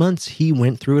those 10 months, he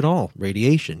went through it all.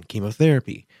 Radiation,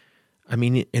 chemotherapy. I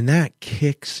mean, and that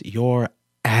kicks your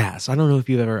ass. I don't know if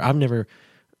I've never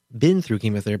been through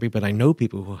chemotherapy, but I know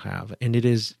people who have, and it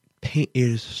is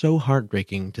so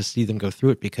heartbreaking to see them go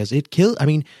through it because it kills. I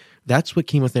mean, that's what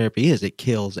chemotherapy is. It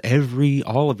kills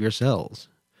all of your cells,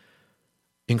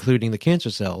 including the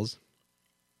cancer cells,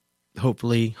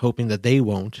 hopefully hoping that they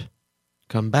won't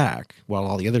come back while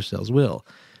all the other cells will.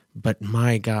 But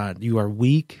my God, you are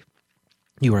weak.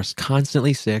 You are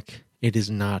constantly sick. It is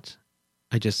not,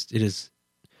 you're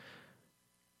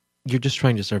just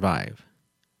trying to survive.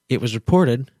 It was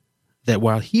reported that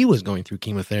while he was going through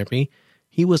chemotherapy,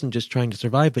 he wasn't just trying to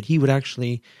survive, but he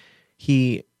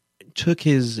took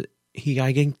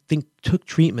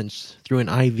treatments through an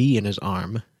IV in his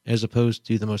arm, as opposed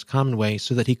to the most common way,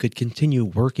 so that he could continue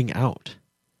working out.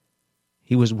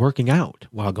 He was working out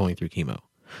while going through chemo.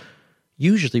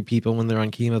 Usually people, when they're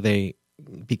on chemo, they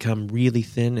become really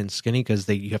thin and skinny because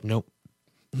you have no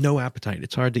appetite.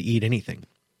 It's hard to eat anything.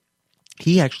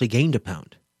 He actually gained a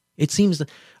pound. It seems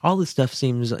all this stuff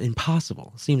seems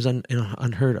impossible, seems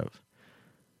unheard of.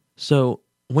 So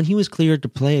when he was cleared to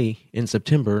play in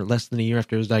September, less than a year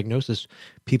after his diagnosis,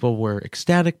 people were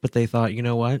ecstatic, but they thought, you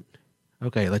know what?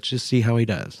 Okay, let's just see how he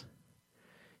does.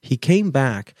 He came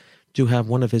back to have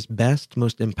one of his best,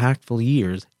 most impactful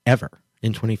years ever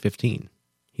in 2015.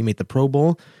 He made the Pro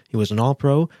Bowl. He was an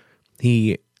All-Pro.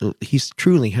 He's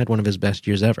truly had one of his best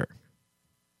years ever.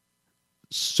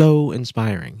 So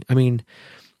inspiring. I mean,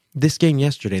 this game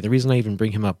yesterday, the reason I even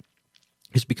bring him up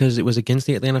is because it was against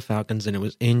the Atlanta Falcons and it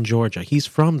was in Georgia. He's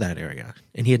from that area,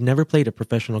 and he had never played a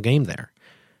professional game there.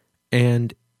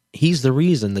 And he's the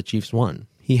reason the Chiefs won.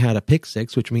 He had a pick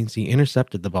six, which means he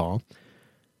intercepted the ball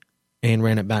and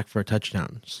ran it back for a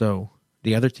touchdown. So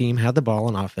the other team had the ball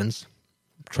on offense,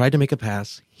 tried to make a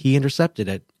pass. He intercepted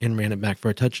it and ran it back for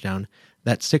a touchdown.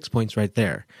 That's 6 points right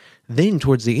there. Then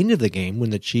towards the end of the game, when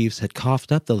the Chiefs had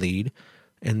coughed up the lead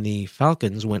and the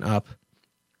Falcons went up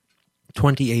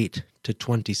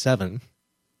 28-27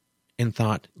 and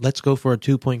thought, let's go for a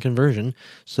 2-point conversion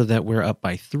so that we're up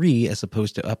by 3 as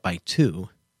opposed to up by 2.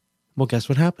 Well, guess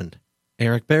what happened?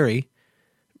 Eric Berry,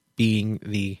 being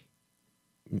the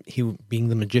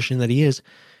magician that he is,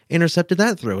 intercepted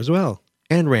that throw as well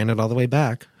and ran it all the way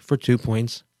back for 2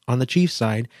 points on the Chiefs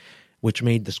side, which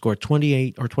made the score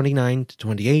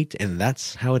 29-28, and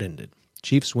that's how it ended.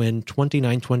 Chiefs win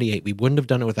 29-28. We wouldn't have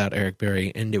done it without Eric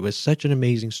Berry, and it was such an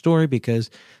amazing story because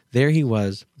there he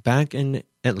was back in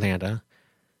Atlanta.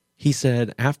 He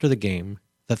said after the game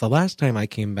that the last time I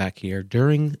came back here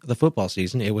during the football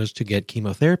season, it was to get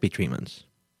chemotherapy treatments.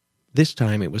 This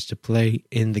time it was to play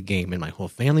in the game, and my whole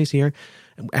family's here.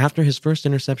 After his first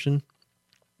interception,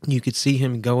 you could see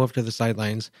him go over to the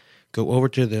sidelines, go over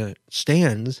to the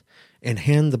stands, and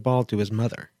hand the ball to his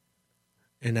mother.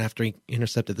 And after he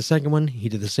intercepted the second one, he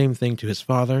did the same thing to his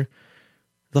father.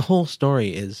 The whole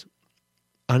story is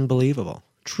unbelievable,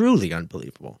 truly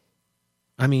unbelievable.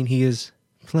 I mean, he is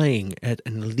playing at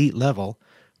an elite level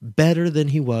better than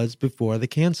he was before the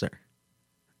cancer.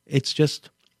 It's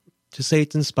just, to say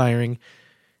it's inspiring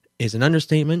is an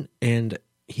understatement, and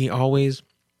he always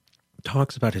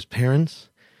talks about his parents.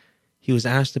 He was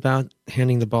asked about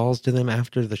handing the balls to them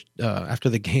after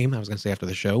the game. I was going to say after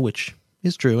the show, which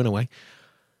is true in a way.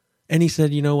 And he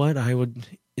said, you know what,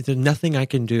 there's nothing I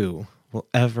can do will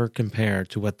ever compare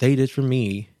to what they did for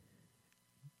me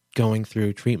going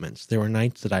through treatments. There were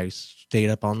nights that I stayed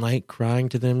up all night crying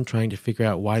to them, trying to figure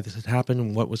out why this had happened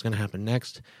and what was going to happen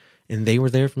next. And they were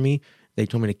there for me. They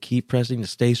told me to keep pressing, to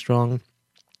stay strong,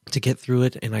 to get through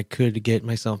it, and I could get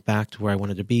myself back to where I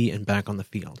wanted to be and back on the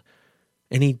field.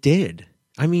 And he did.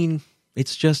 I mean,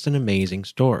 it's just an amazing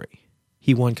story.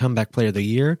 He won Comeback Player of the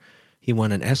Year. He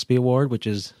won an ESPY Award, which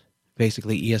is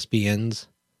basically ESPN's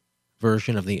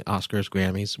version of the Oscars,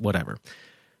 Grammys, whatever.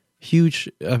 Huge,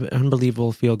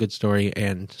 unbelievable, feel-good story,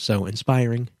 and so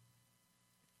inspiring.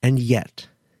 And yet,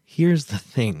 here's the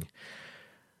thing.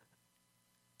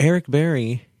 Eric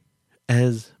Berry,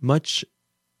 as much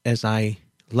as I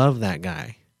love that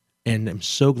guy, and I'm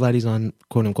so glad he's on,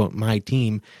 quote-unquote, my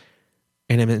team,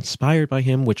 and I'm inspired by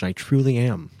him, which I truly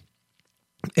am.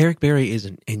 Eric Berry is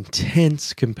an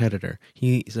intense competitor.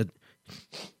 He's a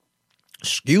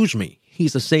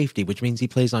safety, which means he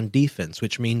plays on defense,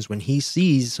 which means when he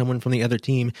sees someone from the other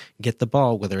team get the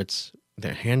ball, whether it's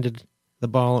they're handed the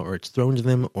ball or it's thrown to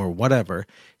them or whatever,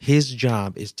 his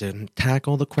job is to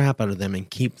tackle the crap out of them and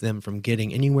keep them from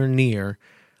getting anywhere near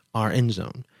our end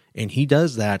zone. And he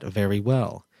does that very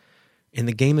well. In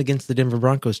the game against the Denver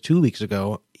Broncos 2 weeks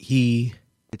ago,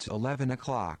 It's 11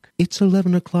 o'clock. It's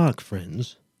 11 o'clock,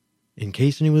 friends. In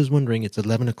case anyone was wondering, it's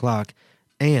 11 o'clock.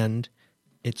 And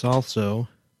it's also...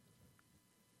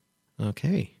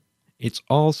 Okay. It's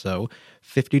also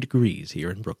 50 degrees here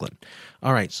in Brooklyn.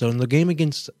 All right, so in the game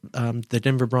against the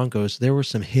Denver Broncos, there were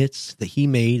some hits that he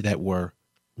made that were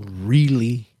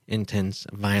really intense,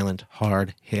 violent,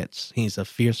 hard hits. He's a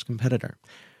fierce competitor.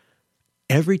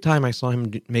 Every time I saw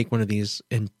him make one of these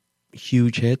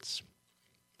huge hits,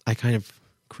 I kind of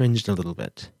cringed a little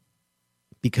bit.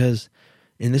 Because,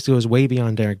 and this goes way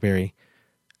beyond Derek Barry,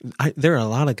 there are a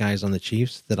lot of guys on the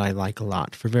Chiefs that I like a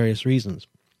lot for various reasons.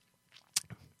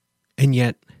 And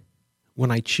yet,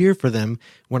 when I cheer for them,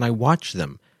 when I watch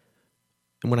them,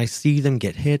 and when I see them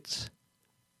get hits,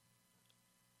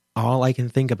 all I can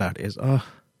think about is,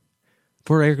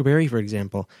 for Eric Berry, for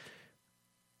example,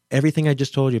 everything I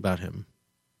just told you about him,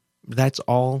 that's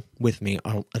all with me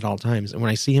at all times. And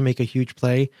when I see him make a huge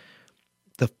play,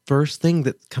 the first thing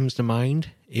that comes to mind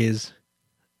is,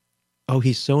 oh,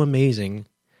 he's so amazing.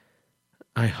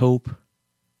 I hope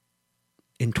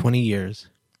in 20 years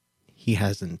he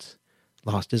hasn't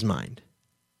lost his mind.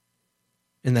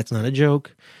 And that's not a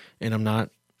joke. And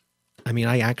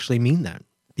I actually mean that,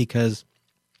 because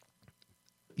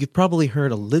you've probably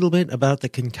heard a little bit about the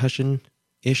concussion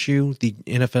issue the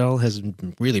NFL has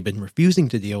really been refusing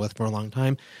to deal with for a long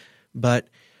time. But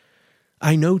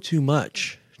I know too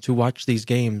much to watch these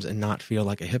games and not feel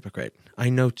like a hypocrite. I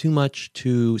know too much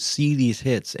to see these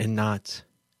hits and not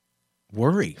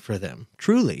worry for them,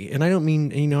 truly. And I don't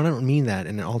mean, I don't mean that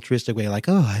in an altruistic way, like,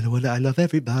 oh, I love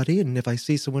everybody, and if I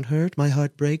see someone hurt, my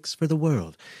heart breaks for the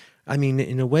world. I mean,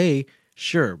 in a way,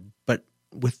 sure, but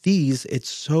with these, it's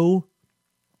so,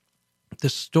 the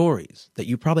stories that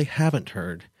you probably haven't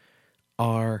heard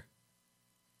are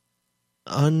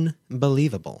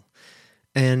unbelievable.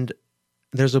 And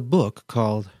there's a book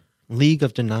called League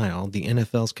of Denial, the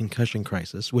NFL's Concussion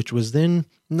Crisis, which was then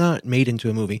not made into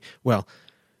a movie. Well,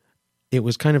 it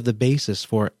was kind of the basis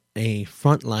for a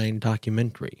Frontline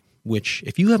documentary, which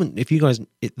the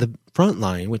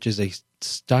Frontline, which is a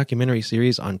documentary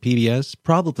series on PBS,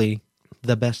 probably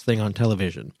the best thing on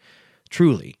television.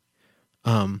 Truly.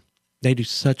 They do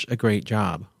such a great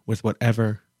job with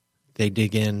whatever they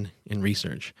dig in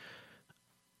research.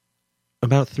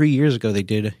 About 3 years ago, they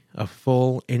did a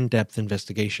full, in-depth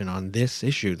investigation on this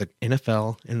issue, the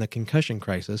NFL and the concussion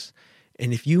crisis.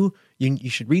 And if you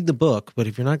should read the book, but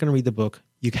if you're not going to read the book,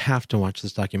 you have to watch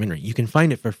this documentary. You can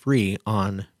find it for free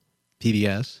on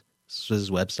PBS's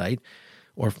website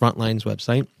or Frontline's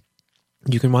website.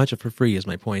 You can watch it for free, is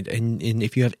my point. And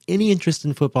if you have any interest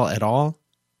in football at all,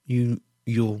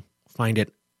 you'll find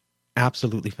it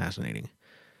absolutely fascinating.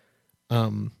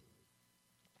 And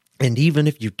even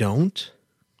if you don't,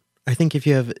 I think if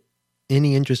you have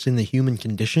any interest in the human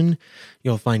condition,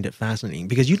 you'll find it fascinating,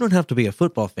 because you don't have to be a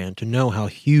football fan to know how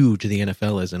huge the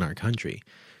NFL is in our country.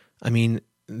 I mean,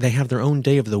 they have their own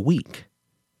day of the week.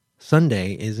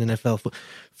 Sunday is NFL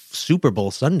Super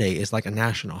Bowl Sunday is like a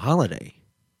national holiday.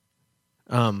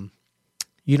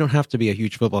 You don't have to be a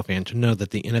huge football fan to know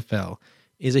that the NFL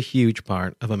is a huge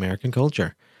part of American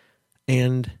culture.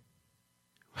 And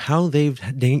how they've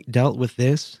dealt with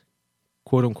this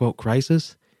quote-unquote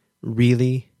crisis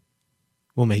really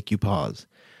will make you pause.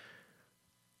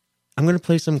 I'm going to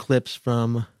play some clips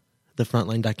from the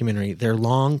Frontline documentary. They're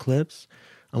long clips.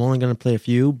 I'm only going to play a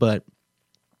few, but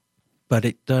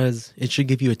it should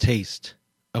give you a taste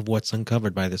of what's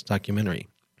uncovered by this documentary.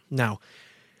 Now,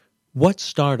 what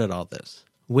started all this?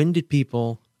 When did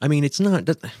people,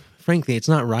 frankly, it's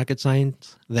not rocket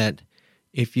science that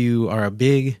if you are a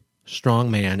big,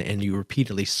 strong man and you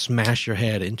repeatedly smash your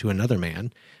head into another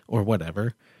man or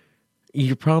whatever,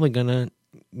 you're probably going to,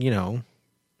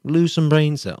 lose some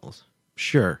brain cells.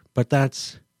 Sure, but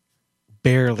that's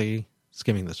barely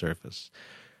skimming the surface.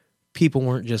 People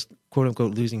weren't just,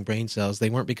 quote-unquote, losing brain cells. They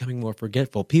weren't becoming more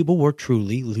forgetful. People were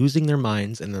truly losing their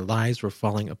minds, and their lives were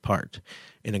falling apart.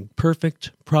 And a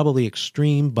perfect, probably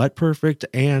extreme, but perfect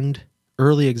and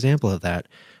early example of that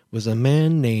was a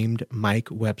man named Mike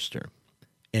Webster.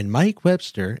 And Mike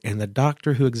Webster and the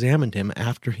doctor who examined him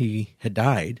after he had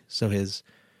died, so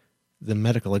the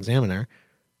medical examiner,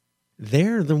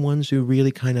 they're the ones who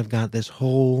really kind of got this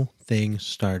whole thing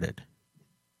started.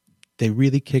 They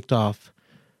really kicked off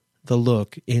the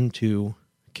look into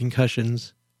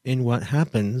concussions and what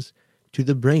happens to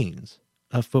the brains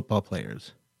of football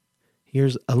players.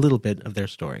 Here's a little bit of their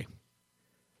story.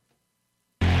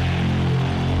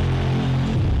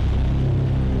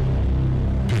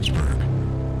 Pittsburgh.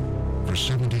 For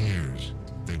 70 years,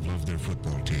 they've loved their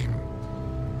football team,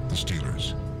 the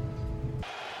Steelers.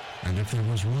 And if there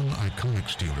was one iconic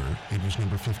Steeler, it was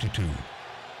number 52,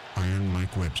 Iron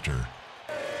Mike Webster.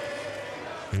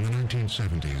 In the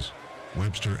 1970s,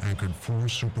 Webster anchored 4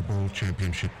 Super Bowl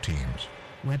championship teams,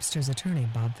 Webster's attorney,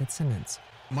 Bob Fitzsimmons.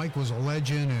 Mike was a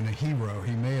legend and a hero.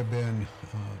 He may have been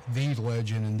the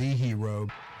legend and the hero.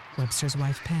 Webster's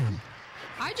wife, Pam.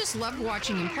 I just loved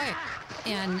watching him play.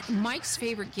 And Mike's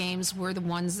favorite games were the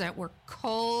ones that were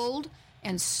cold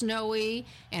and snowy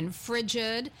and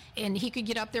frigid, and he could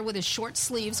get up there with his short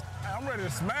sleeves. I'm ready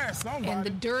to smash somebody. And the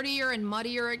dirtier and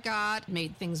muddier it got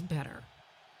made things better.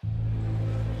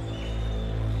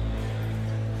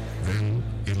 Then,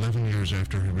 11 years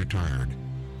after he retired,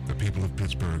 the people of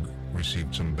Pittsburgh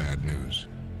received some bad news.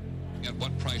 At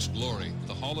what price glory?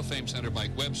 The Hall of Fame center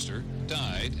Mike Webster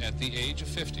died at the age of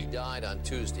 50. He died on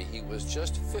Tuesday. He was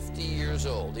just 50 years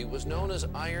old. He was known as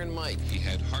Iron Mike. He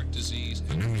had heart disease.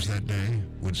 The news that day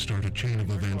would start a chain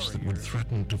of events that would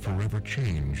threaten to forever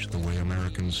change the way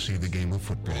Americans see the game of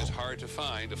football. It is hard to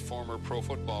find a former pro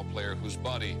football player whose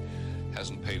body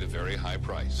hasn't paid a very high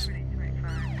price.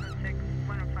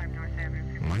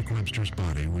 Mike Webster's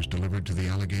body was delivered to the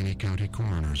Allegheny County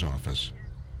Coroner's Office.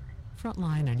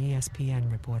 Frontline and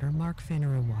ESPN reporter Mark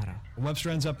Fainaru-Wada. Webster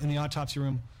ends up in the autopsy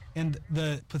room, and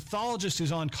the pathologist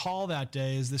who's on call that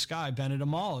day is this guy, Bennett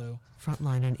Amalu.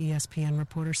 Frontline and ESPN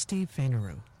reporter Steve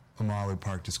Fainaru. Amalu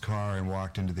parked his car and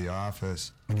walked into the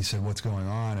office, and he said, "What's going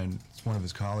on?" And one of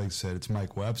his colleagues said, "It's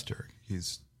Mike Webster.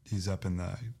 He's up in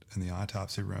the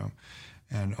autopsy room."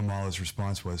 And Amalu's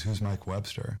response was, "Who's Mike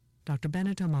Webster?" Dr.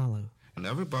 Bennett Amalu. And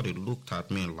everybody looked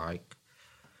at me like,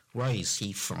 where is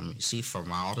he from? Is he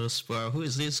from outer space? Who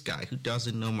is this guy who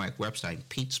doesn't know Mike Webster in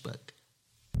Pittsburgh?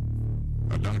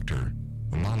 A doctor,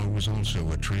 Amalu was also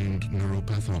a trained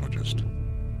neuropathologist.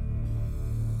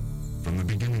 From the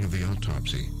beginning of the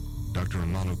autopsy, Dr.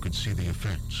 Amalu could see the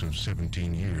effects of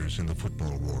 17 years in the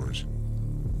football wars.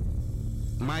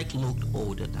 Mike looked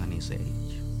older than his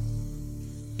age.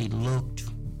 He looked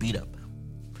beat up.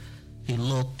 He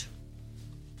looked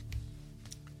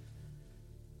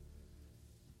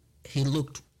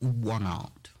worn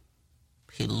out.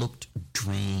 He looked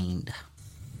drained.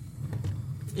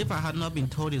 If I had not been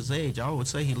told his age, I would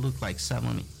say he looked like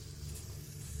 70.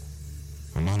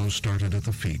 Amalu started at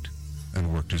the feet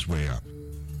and worked his way up.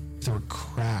 There were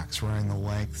cracks running the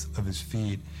length of his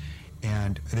feet,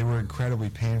 and they were incredibly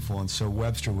painful, and so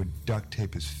Webster would duct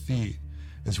tape his feet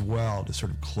as well to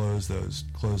sort of close those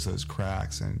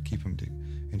cracks and keep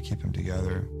them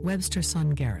together. Webster's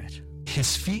son Garrett.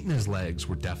 His feet and his legs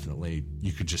were definitely,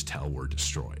 you could just tell, were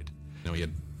destroyed. You know, he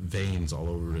had veins all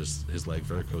over his leg,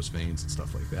 varicose veins and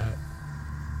stuff like that.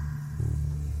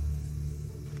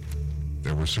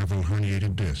 There were several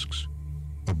herniated discs,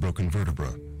 a broken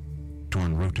vertebra,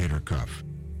 torn rotator cuff,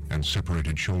 and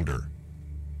separated shoulder.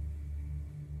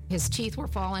 His teeth were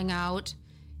falling out.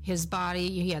 His body,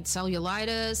 he had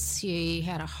cellulitis. He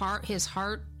had his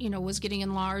heart, was getting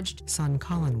enlarged. Son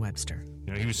Colin Webster.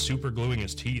 He was super gluing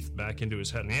his teeth back into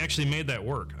his head, and he actually made that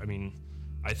work. I mean,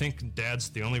 I think Dad's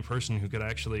the only person who could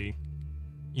actually,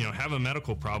 have a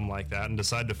medical problem like that and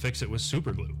decide to fix it with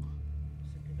super glue.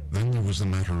 Then there was the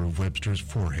matter of Webster's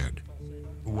forehead.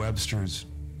 Webster's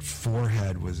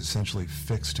forehead was essentially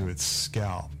fixed to its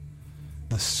scalp.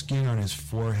 The skin on his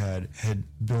forehead had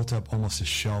built up almost a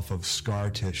shelf of scar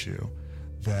tissue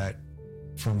that,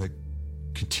 from the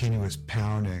continuous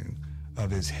pounding of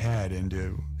his head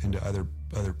into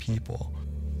other people.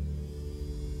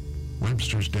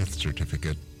 Webster's death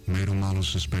certificate made Amalu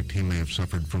suspect he may have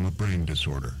suffered from a brain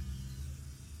disorder.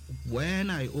 When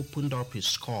I opened up his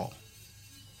skull,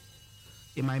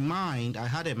 in my mind, I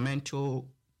had a mental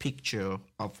picture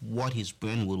of what his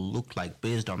brain would look like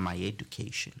based on my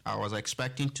education. I was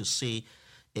expecting to see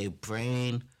a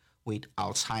brain with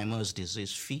Alzheimer's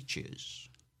disease features.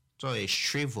 So a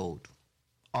shriveled,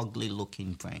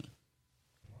 ugly-looking brain.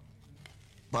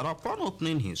 But upon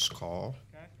opening his skull,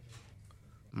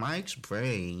 Mike's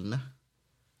brain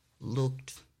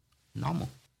looked normal.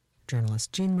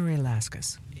 Journalist Jean Marie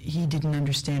Laskus. He didn't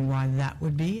understand why that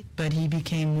would be, but he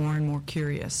became more and more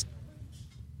curious.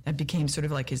 That became sort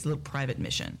of like his little private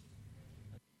mission.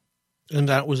 And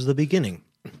that was the beginning.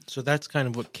 So that's kind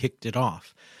of what kicked it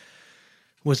off.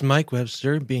 Was Mike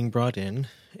Webster being brought in,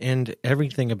 and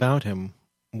everything about him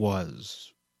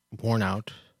was worn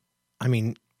out. I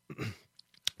mean,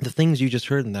 the things you just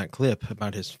heard in that clip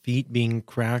about his feet being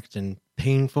cracked and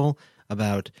painful,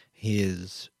 about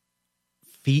his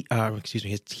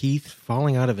his teeth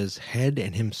falling out of his head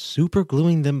and him super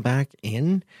gluing them back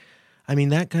in. I mean,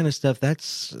 that kind of stuff,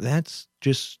 that's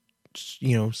just,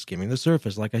 skimming the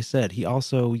surface. Like I said, he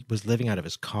also was living out of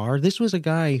his car. This was a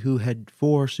guy who had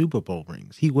 4 Super Bowl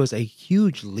rings. He was a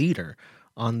huge leader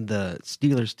on the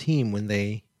Steelers team when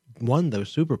they won those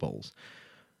Super Bowls.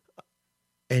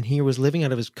 and he was living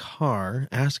out of his car,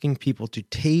 asking people to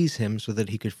tase him so that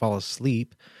he could fall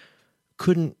asleep,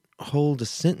 couldn't hold a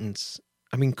sentence.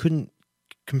 I mean, couldn't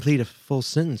complete a full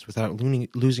sentence without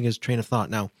losing his train of thought.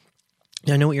 Now,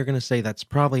 I know what you're going to say. That's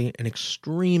probably an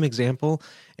extreme example.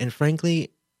 And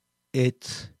frankly,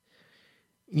 it's,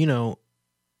 you know,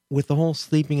 with the whole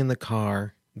sleeping in the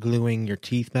car, gluing your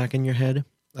teeth back in your head,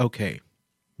 okay,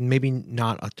 maybe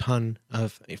not a ton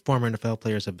of former NFL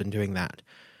players have been doing that.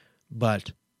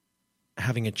 But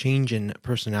having a change in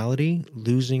personality,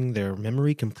 losing their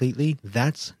memory completely,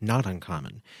 that's not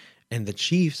uncommon. And the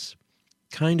Chiefs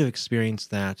kind of experienced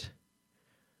that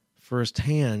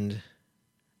firsthand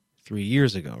 3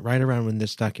 years ago, right around when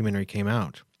this documentary came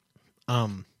out.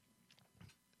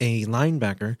 A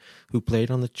linebacker who played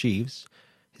on the Chiefs,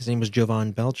 his name was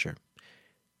Jovan Belcher.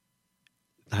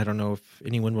 I don't know if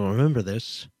anyone will remember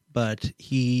this, but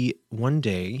he, one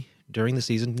day during the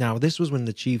season, now this was when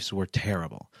the Chiefs were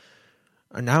terrible.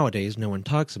 Nowadays, no one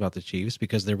talks about the Chiefs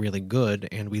because they're really good,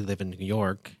 and we live in New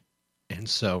York, and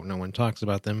so no one talks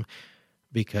about them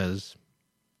because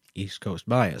East Coast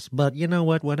bias. But you know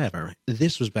what? Whatever.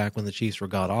 This was back when the Chiefs were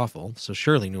god-awful, so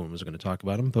surely no one was going to talk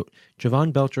about them. But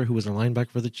Jovan Belcher, who was a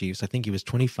linebacker for the Chiefs, I think he was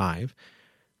 25,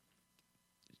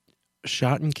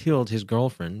 shot and killed his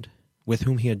girlfriend, with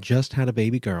whom he had just had a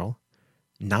baby girl,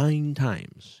 9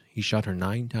 times. He shot her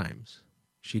 9 times.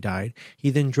 She died. He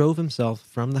then drove himself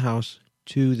from the house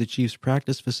to the Chiefs'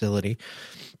 practice facility,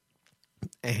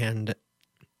 and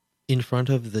in front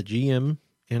of the GM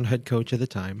and head coach at the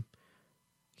time,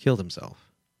 killed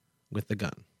himself with the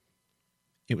gun.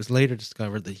 It was later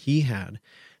discovered that he had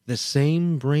the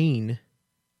same brain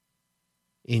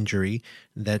injury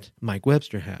that Mike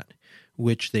Webster had,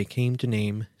 which they came to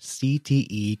name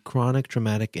CTE, chronic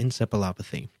traumatic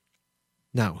encephalopathy.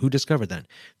 Now, who discovered that?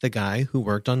 The guy who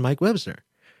worked on Mike Webster,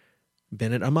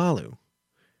 Bennett Amalu.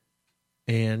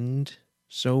 And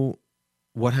so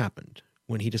what happened?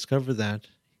 When he discovered that,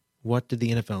 what did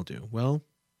the NFL do? Well,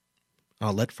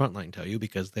 I'll let Frontline tell you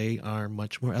because they are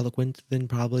much more eloquent than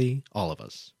probably all of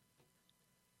us.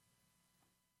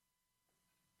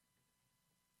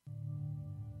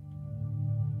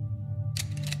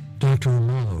 Dr.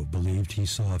 Amalu believed he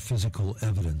saw physical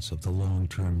evidence of the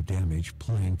long-term damage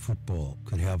playing football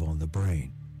could have on the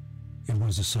brain. It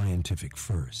was a scientific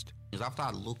first. After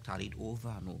I looked at it over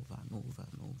and over and over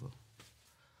and over,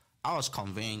 I was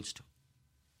convinced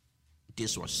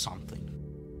this was something.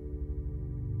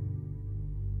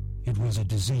 It was a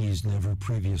disease never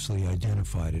previously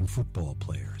identified in football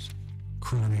players,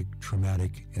 chronic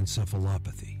traumatic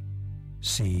encephalopathy,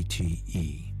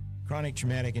 CTE. Chronic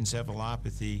traumatic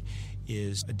encephalopathy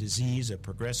is a disease, a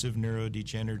progressive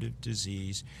neurodegenerative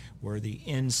disease, where the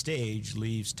end stage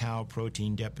leaves tau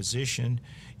protein deposition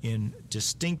in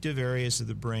distinctive areas of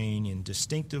the brain, in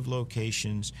distinctive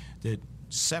locations that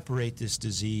separate this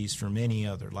disease from any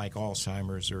other, like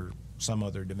Alzheimer's or some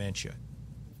other dementia.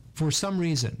 For some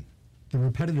reason, the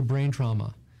repetitive brain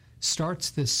trauma starts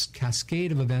this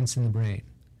cascade of events in the brain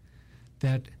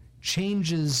that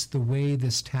changes the way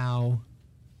this tau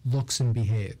looks and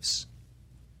behaves.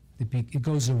 It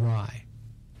goes awry,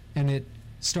 and it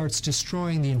starts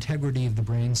destroying the integrity of the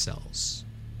brain cells.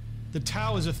 The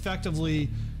tau is effectively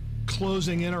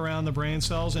closing in around the brain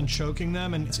cells and choking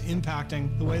them, and it's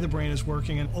impacting the way the brain is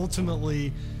working and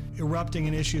ultimately erupting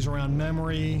in issues around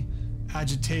memory,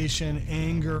 agitation,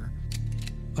 anger.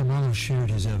 Amalu shared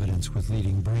his evidence with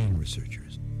leading brain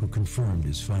researchers who confirmed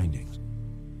his findings.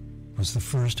 It was the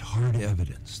first hard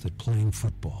evidence that playing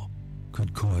football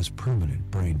could cause permanent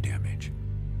brain damage.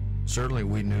 Certainly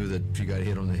we knew that if you got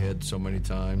hit on the head so many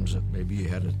times, maybe you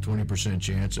had a 20%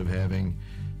 chance of having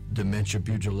dementia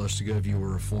pugilistica if you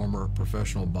were a former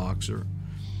professional boxer.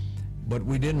 But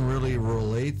we didn't really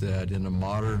relate that in a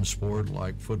modern sport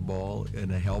like football,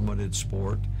 in a helmeted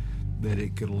sport, that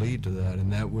it could lead to that,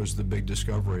 and that was the big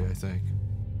discovery, I think.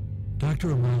 Dr.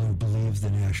 Amalu believed the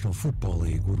National Football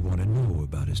League would want to know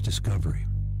about his discovery.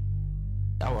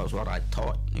 That was what I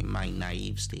thought in my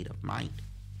naive state of mind.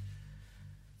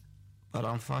 But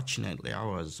unfortunately, I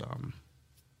was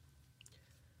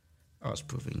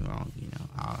proven wrong. You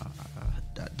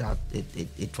know,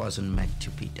 it wasn't meant to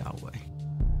be that way.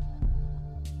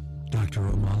 Dr.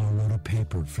 Amalu wrote a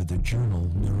paper for the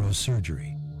journal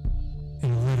Neurosurgery.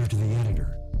 In a letter to the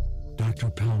editor, Dr.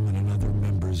 Pellman and other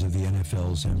members of the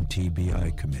NFL's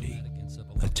MTBI committee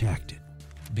attacked it.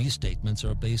 These statements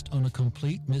are based on a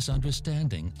complete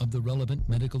misunderstanding of the relevant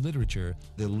medical literature.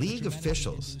 The league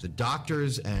officials, the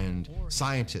doctors and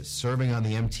scientists serving on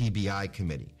the MTBI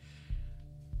committee,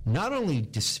 not only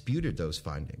disputed those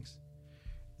findings,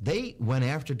 they went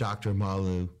after Dr.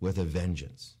 Amalu with a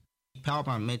vengeance.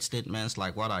 Palmer made statements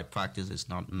like what I practice is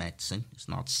not medicine, it's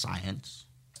not science.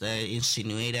 They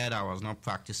insinuated I was not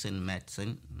practicing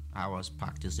medicine, I was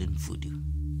practicing voodoo.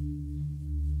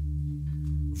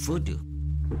 Voodoo.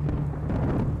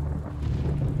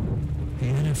 The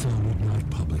NFL would not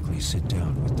publicly sit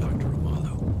down with Dr.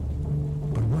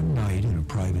 Amalu, but one night in a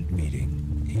private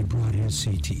meeting, he brought his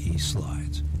CTE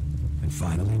slides and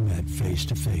finally met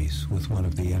face-to-face with one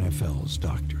of the NFL's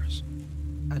doctors.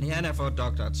 And the NFL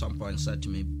doctor at some point said to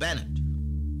me, Bennett,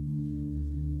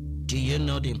 do you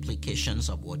know the implications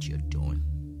of what you're doing?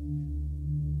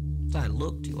 So I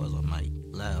looked, he was on my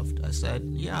left. I said,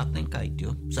 yeah, I think I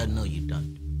do. He said, no, you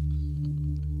don't.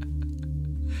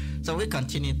 So we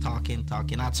continued talking.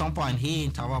 At some point, he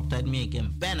interrupted me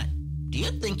again. Bennett, do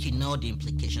you think you know the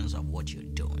implications of what you're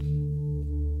doing?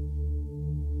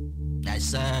 I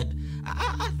said,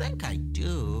 I think I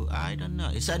do. I don't know.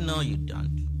 He said, no, you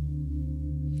don't.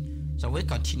 So we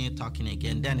continued talking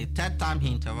again. Then the third time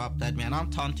he interrupted me, and I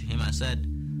turned to him and said,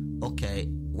 okay,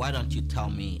 why don't you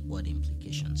tell me what the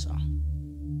implications are?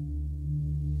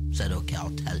 He said, okay,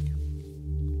 I'll tell you.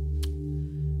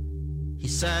 He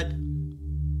said,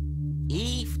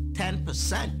 if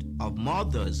 10% of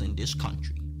mothers in this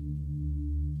country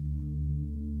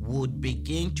would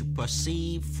begin to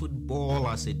perceive football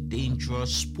as a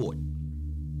dangerous sport,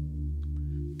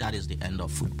 that is the end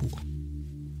of football.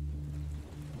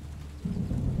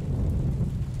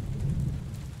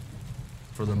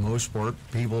 For the most part,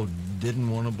 people didn't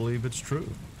want to believe it's true.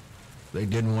 They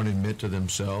didn't want to admit to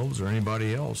themselves or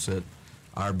anybody else that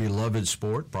our beloved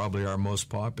sport, probably our most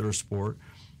popular sport,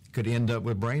 could end up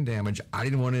with brain damage. I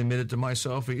didn't want to admit it to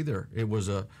myself either. It was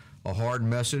a hard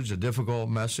message, a difficult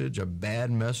message, a bad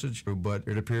message, but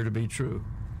it appeared to be true.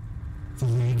 The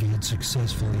league had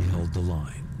successfully held the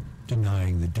line,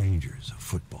 denying the dangers of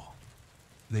football.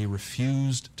 They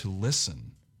refused to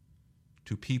listen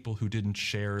to people who didn't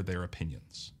share their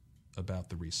opinions about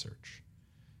the research.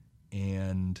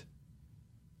 And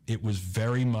it was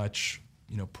very much,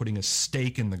 putting a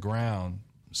stake in the ground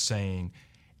saying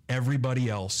everybody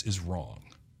else is wrong.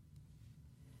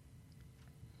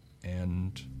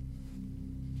 And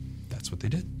that's what they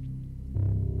did.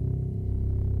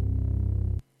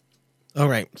 All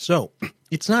right, so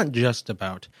it's not just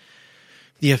about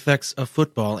the effects of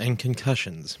football and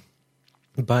concussions,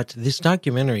 but this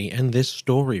documentary and this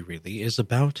story really is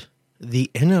about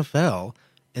the NFL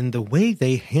and the way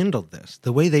they handled this,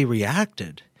 the way they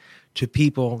reacted to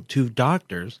people, to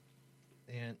doctors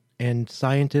and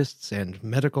scientists and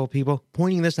medical people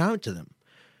pointing this out to them.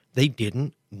 They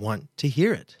didn't want to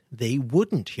hear it. They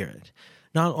wouldn't hear it.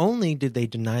 Not only did they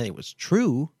deny it was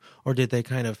true, or did they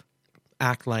kind of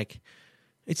act like,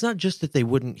 it's not just that they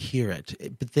wouldn't hear it,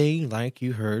 but they, like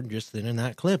you heard just then in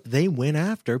that clip, they went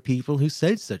after people who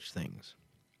said such things.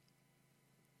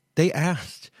 They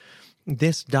asked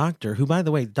this doctor, who, by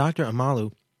the way, Dr.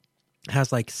 Amalu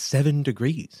has like 7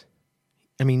 degrees.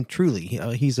 I mean, truly,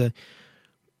 he's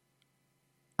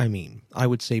I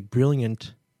would say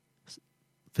brilliant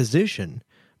physician,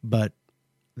 but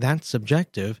that's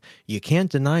subjective. You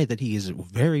can't deny that he is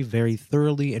very, very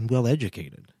thoroughly and well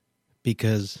educated,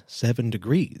 because 7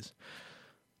 degrees.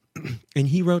 And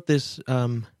he wrote this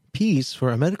piece for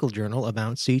a medical journal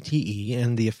about CTE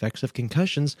and the effects of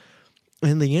concussions.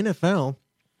 And the NFL,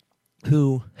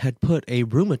 who had put a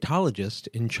rheumatologist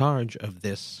in charge of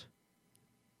this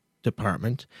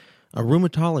department, a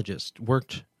rheumatologist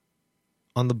worked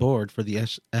on the board for the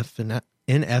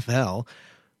NFL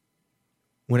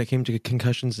when it came to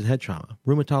concussions and head trauma.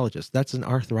 Rheumatologist, that's an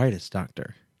arthritis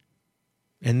doctor.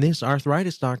 And this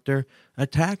arthritis doctor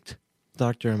attacked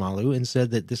Dr. Amalu and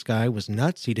said that this guy was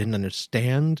nuts. He didn't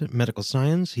understand medical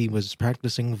science. He was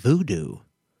practicing voodoo.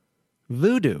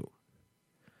 Voodoo.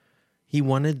 He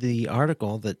wanted the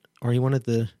article he wanted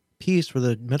the piece for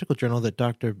the medical journal that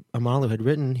Dr. Amalu had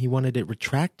written, he wanted it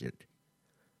retracted.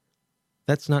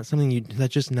 That's not something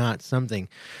that's just not something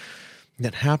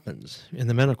that happens in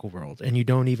the medical world. And you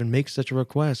don't even make such a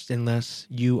request unless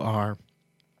you are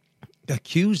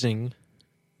accusing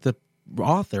the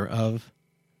author of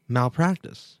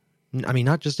malpractice. I mean,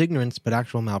 not just ignorance, but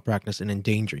actual malpractice and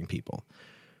endangering people.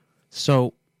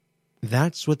 So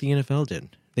that's what the NFL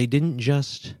did. They didn't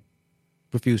just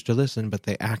refuse to listen, but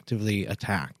they actively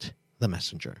attacked the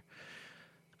messenger.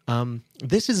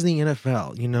 This is the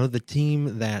NFL, the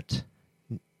team that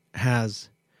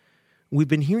we've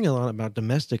been hearing a lot about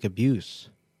domestic abuse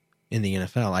in the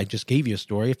NFL. I just gave you a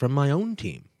story from my own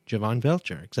team, Javon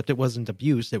Belcher, except it wasn't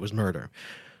abuse, it was murder.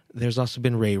 There's also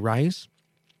been Ray Rice,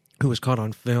 who was caught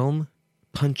on film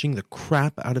punching the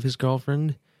crap out of his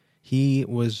girlfriend. He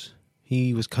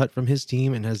He was cut from his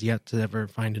team and has yet to ever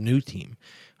find a new team.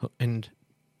 And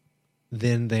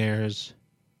then there's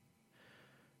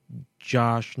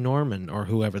Josh Norman, or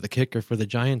whoever, the kicker for the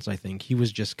Giants, I think. He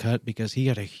was just cut because he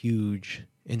had a huge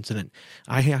incident.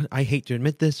 I hate to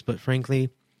admit this, but frankly,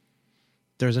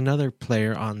 there's another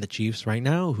player on the Chiefs right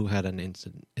now who had an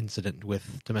incident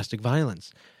with domestic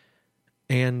violence.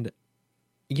 And,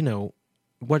 you know,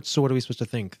 what are we supposed to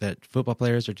think? That football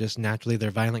players are just naturally, they're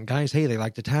violent guys? Hey, they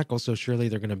like to tackle, so surely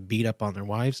they're going to beat up on their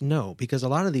wives? No, because a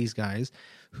lot of these guys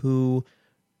who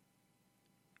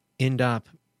end up,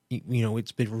 you know,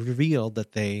 it's been revealed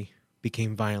that they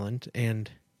became violent and,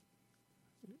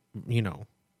 you know,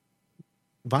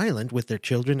 violent with their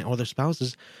children or their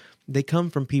spouses. They come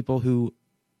from people who,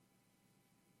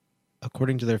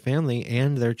 according to their family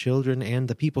and their children and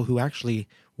the people who actually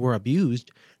were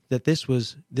abused, that this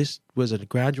was a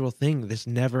gradual thing. This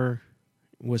never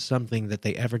was something that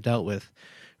they ever dealt with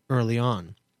early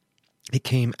on. It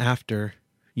came after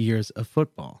years of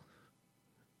football.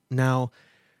 Now,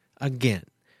 again,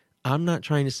 I'm not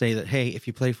trying to say that, hey, if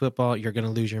you play football, you're going to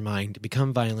lose your mind,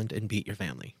 become violent, and beat your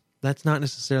family. That's not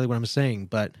necessarily what I'm saying,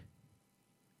 but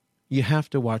you have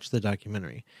to watch the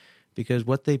documentary because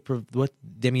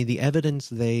the evidence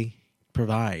they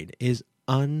provide is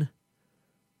unbelievable.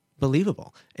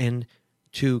 And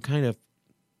to kind of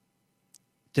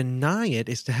deny it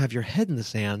is to have your head in the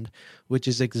sand, which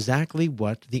is exactly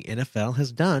what the NFL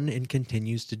has done and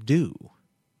continues to do.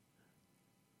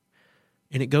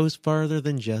 And it goes farther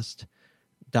than just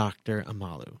Dr.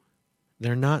 Amalu.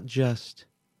 They're not just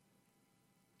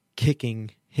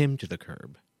kicking him to the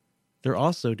curb. They're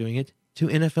also doing it to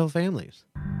NFL families.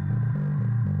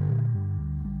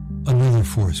 Another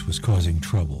force was causing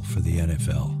trouble for the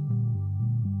NFL.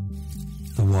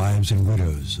 The wives and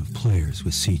widows of players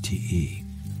with CTE.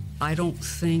 I don't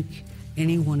think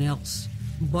anyone else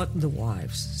but the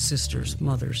wives, sisters,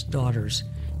 mothers, daughters,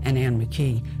 and Ann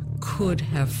McKee could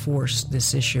have forced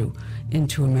this issue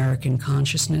into American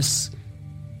consciousness.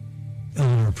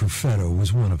 Eleanor Perfetto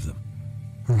was one of them.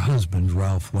 Her husband,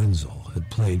 Ralph Wenzel, had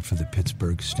played for the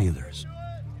Pittsburgh Steelers.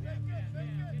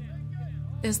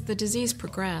 As the disease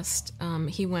progressed,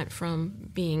 he went from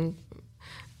being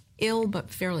ill but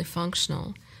fairly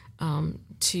functional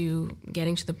to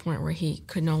getting to the point where he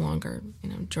could no longer,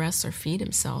 dress or feed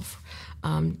himself.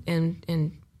 And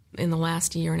in the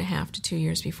last year and a half to 2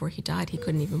 years before he died, he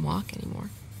couldn't even walk anymore.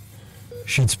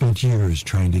 She'd spent years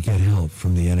trying to get help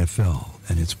from the NFL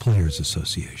and its Players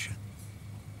Association.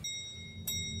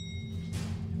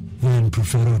 Then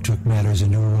Perfetto took matters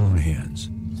into her own hands.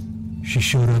 She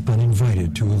showed up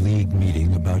uninvited to a league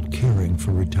meeting about caring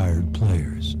for retired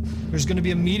players. There's going to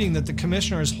be a meeting that the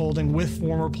commissioner is holding with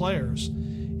former players.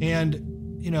 And,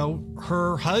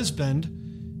 her husband,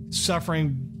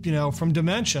 suffering, from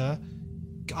dementia,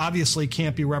 obviously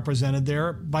can't be represented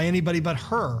there by anybody but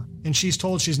her. And she's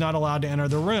told she's not allowed to enter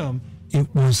the room. It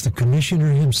was the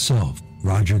commissioner himself,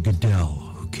 Roger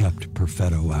Goodell, who kept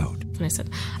Perfetto out. And I said,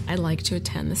 I'd like to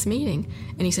attend this meeting.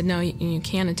 And he said, no, you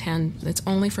can't attend. It's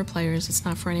only for players. It's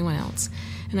not for anyone else.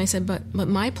 And I said, but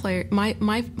my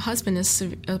husband is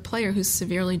a player who's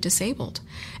severely disabled,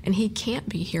 and he can't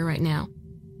be here right now.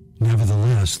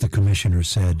 Nevertheless, the commissioner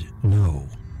said no.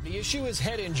 The issue is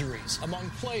head injuries among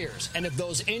players, and if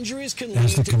those injuries can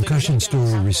As the concussion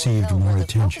story received more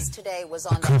attention,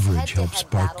 the coverage helped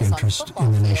spark interest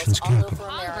in the nation's capital.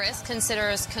 Congress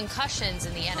considers concussions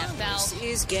in the NFL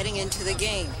is getting into the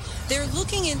game. They're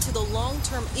looking into the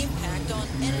long-term impact on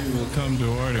NFL. Will come to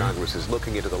order. Congress is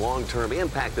looking into the long-term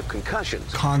impact of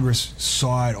concussions. Congress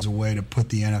saw it as a way to put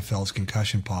the NFL's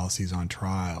concussion policies on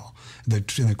trial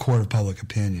in the court of public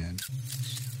opinion.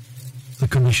 The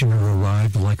commissioner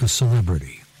arrived like a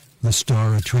celebrity, the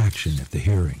star attraction at the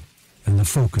hearing, and the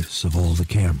focus of all the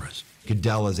cameras.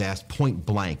 Goodell is asked point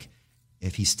blank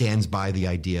if he stands by the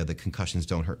idea that concussions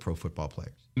don't hurt pro football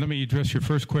players. Let me address your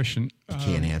first question. He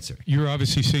can't answer. You're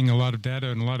obviously seeing a lot of data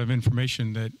and a lot of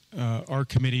information that our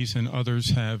committees and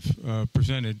others have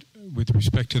presented with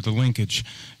respect to the linkage,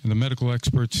 and the medical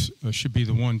experts should be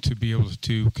the one to be able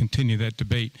to continue that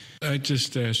debate. I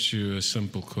just asked you a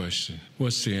simple question.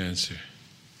 What's the answer?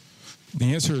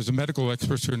 The answer is the medical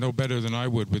experts are no better than I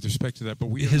would with respect to that. But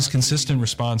his consistent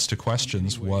response to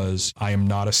questions was, I am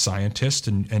not a scientist,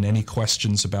 and any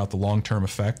questions about the long-term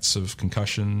effects of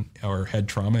concussion or head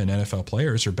trauma in NFL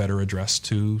players are better addressed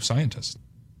to scientists.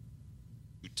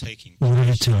 One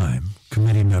at a time,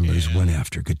 committee members went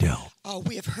after Goodell.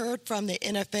 We have heard from the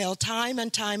NFL time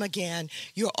and time again.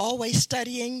 You're always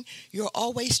studying. You're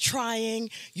always trying.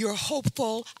 You're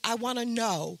hopeful. I want to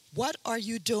know, what are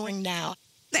you doing now?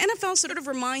 The NFL sort of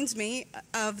reminds me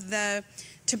of the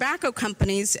tobacco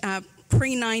companies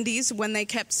pre-90s when they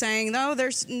kept saying, oh,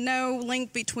 there's no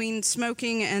link between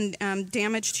smoking and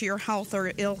damage to your health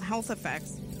or ill health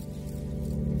effects.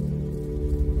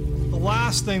 The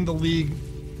last thing the league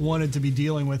wanted to be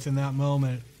dealing with in that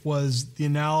moment was the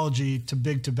analogy to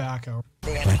big tobacco.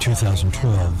 By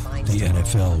 2012, the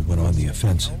NFL went on the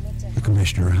offensive. The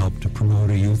commissioner helped to promote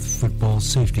a youth football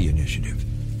safety initiative,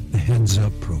 the Heads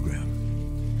Up program.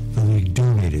 The league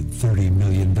donated $30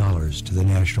 million to the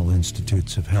National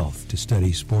Institutes of Health to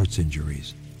study sports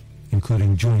injuries,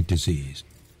 including joint disease,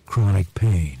 chronic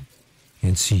pain,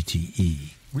 and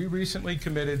CTE. We recently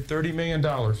committed $30 million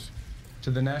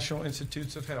to the National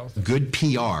Institutes of Health. Good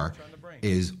PR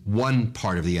is one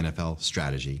part of the NFL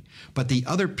strategy, but the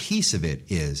other piece of it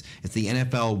is the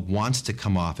NFL wants to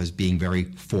come off as being very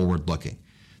forward-looking.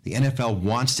 The NFL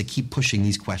wants to keep pushing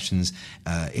these questions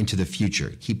into the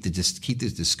future, keep the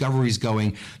discoveries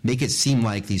going, make it seem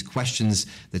like these questions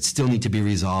that still need to be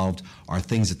resolved are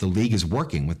things that the league is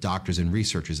working with doctors and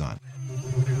researchers on.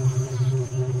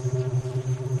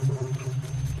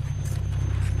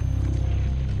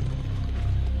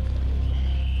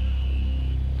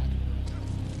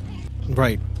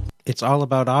 Right. It's all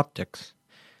about optics.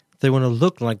 They want to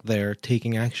look like they're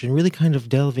taking action, really kind of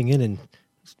delving in and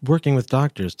working with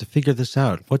doctors to figure this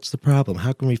out. What's the problem?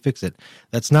 How can we fix it?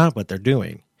 That's not what they're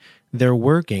doing. They're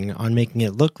working on making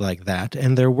it look like that,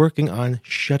 and they're working on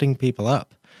shutting people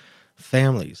up.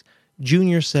 Families.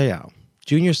 Junior Seau.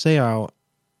 Junior Seau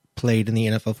played in the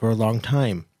NFL for a long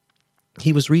time.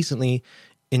 He was recently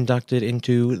inducted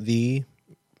into the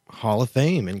Hall of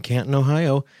Fame in Canton,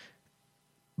 Ohio,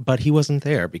 but he wasn't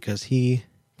there because he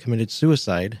committed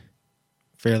suicide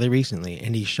fairly recently,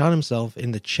 and he shot himself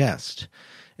in the chest.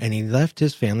 And he left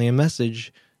his family a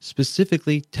message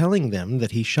specifically telling them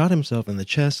that he shot himself in the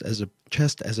chest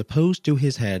as opposed to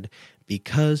his head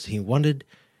because he wanted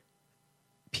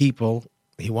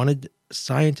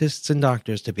scientists and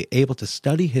doctors to be able to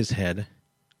study his head,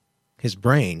 his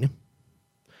brain,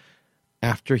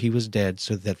 after he was dead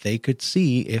so that they could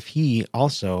see if he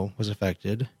also was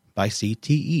affected by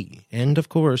CTE. And of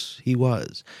course, he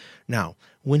was. Now,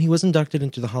 when he was inducted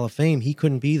into the Hall of Fame, he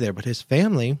couldn't be there, but his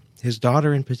family, his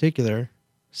daughter in particular,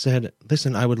 said,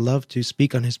 listen, I would love to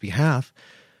speak on his behalf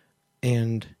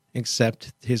and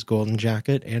accept his golden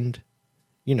jacket and,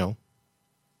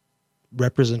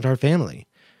 represent our family.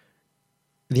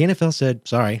 The NFL said,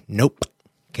 sorry, nope,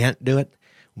 can't do it,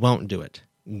 won't do it,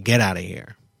 get out of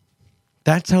here.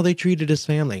 That's how they treated his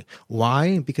family.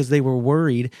 Why? Because they were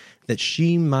worried that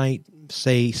she might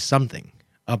say something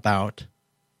about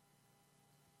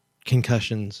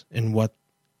concussions and what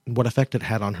effect it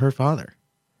had on her father.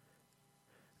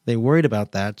 They worried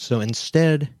about that, so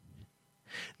instead,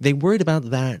 they worried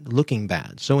about that looking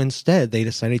bad. So instead, they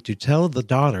decided to tell the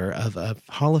daughter of a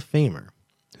Hall of Famer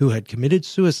who had committed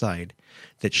suicide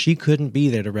that she couldn't be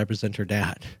there to represent her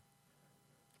dad.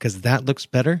 Because that looks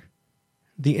better?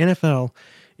 The NFL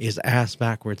is ass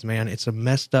backwards, man. It's a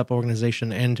messed up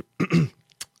organization, and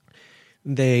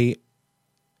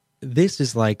this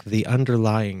is like the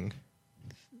underlying,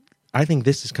 I think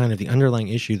this is kind of the underlying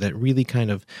issue that really kind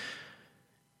of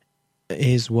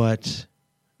is what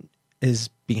is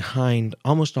behind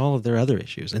almost all of their other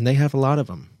issues, and they have a lot of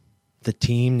them. The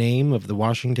team name of the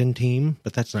Washington team,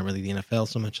 but that's not really the NFL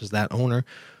so much as that owner,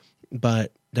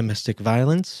 but domestic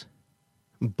violence,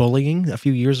 bullying a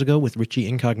few years ago with Richie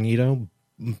Incognito,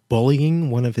 bullying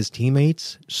one of his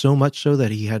teammates so much so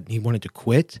that he wanted to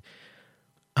quit.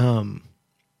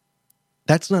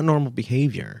 That's not normal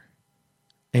behavior.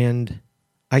 And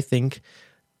I think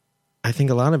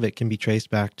a lot of it can be traced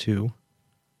back to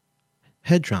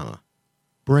head trauma,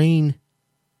 brain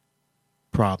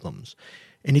problems.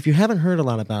 And if you haven't heard a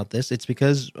lot about this, it's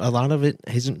because a lot of it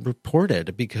isn't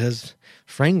reported because,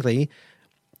 frankly,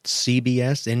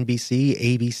 CBS, NBC,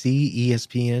 ABC,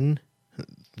 ESPN,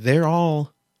 they're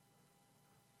all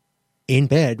in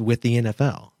bed with the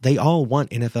NFL. They all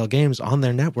want NFL games on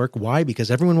their network. Why? Because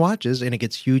everyone watches and it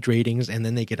gets huge ratings, and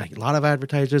then they get a lot of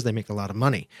advertisers. They make a lot of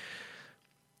money.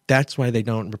 That's why they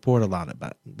don't report a lot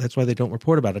about it. That's why they don't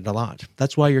report about it a lot.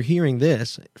 That's why you're hearing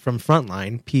this from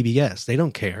Frontline, PBS. They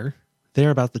don't care. They're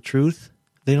about the truth.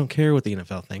 They don't care what the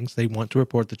NFL thinks. They want to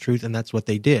report the truth, and that's what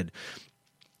they did.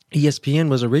 ESPN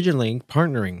was originally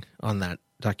partnering on that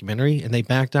documentary, and they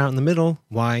backed out in the middle.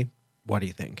 Why? What do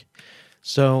you think?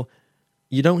 So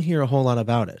you don't hear a whole lot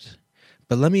about it.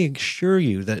 But let me assure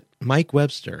you that Mike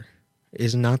Webster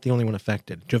is not the only one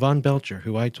affected. Javon Belcher,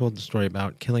 who I told the story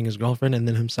about killing his girlfriend and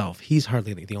then himself, he's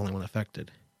hardly the only one affected.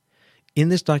 In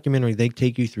this documentary, they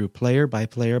take you through player by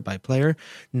player by player,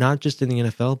 not just in the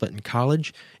NFL, but in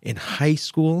college, in high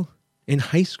school. In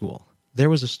high school, there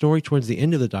was a story towards the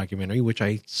end of the documentary, which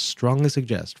I strongly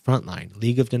suggest, Frontline,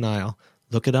 League of Denial.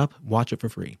 Look it up, watch it for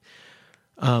free.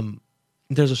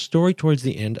 There's a story towards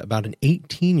the end about an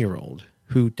 18-year-old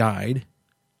who died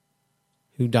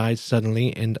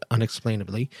suddenly and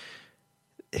unexplainably.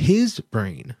 His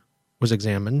brain was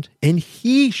examined, and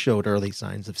he showed early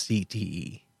signs of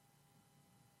CTE.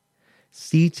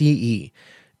 CTE.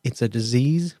 It's a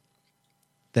disease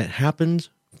that happens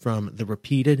from the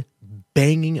repeated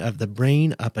banging of the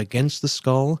brain up against the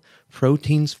skull.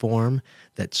 Proteins form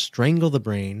that strangle the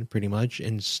brain pretty much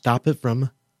and stop it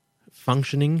from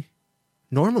functioning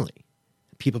normally.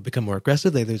 People become more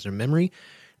aggressive. They lose their memory.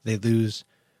 They lose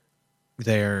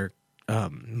their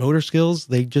motor skills.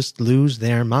 They just lose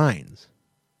their minds.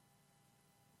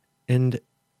 And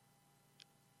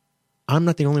I'm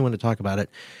not the only one to talk about it.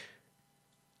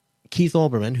 Keith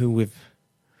Olbermann, who we've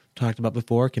talked about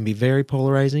before, can be very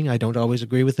polarizing. I don't always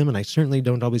agree with him, and I certainly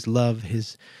don't always love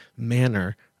his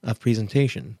manner of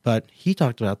presentation. But he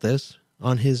talked about this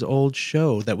on his old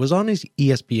show that was on his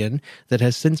ESPN that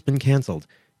has since been canceled.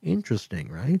 Interesting,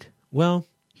 right? Well,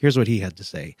 here's what he had to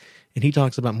say. And he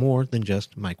talks about more than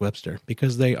just Mike Webster,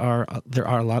 because there are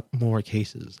a lot more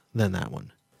cases than that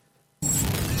one.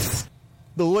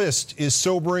 The list is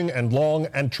sobering and long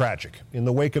and tragic. In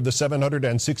the wake of the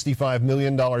 $765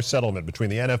 million settlement between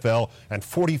the NFL and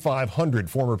 4,500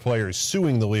 former players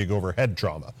suing the league over head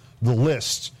trauma, the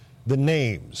list, the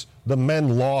names, the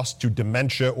men lost to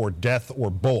dementia or death or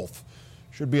both,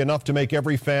 should be enough to make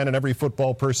every fan and every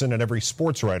football person and every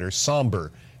sports writer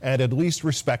somber and at least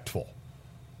respectful.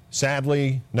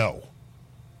 Sadly, no.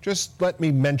 Just let me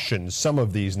mention some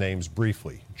of these names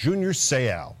briefly. Junior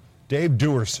Seau, Dave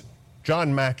Duerson,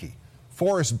 John Mackey,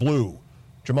 Forrest Blue,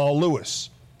 Jamal Lewis,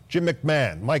 Jim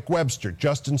McMahon, Mike Webster,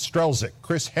 Justin Strelzik,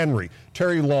 Chris Henry,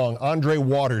 Terry Long, Andre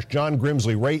Waters, John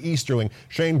Grimsley, Ray Easterling,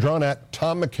 Shane Dronat,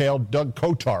 Tom McHale, Doug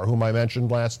Kotar, whom I mentioned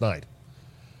last night.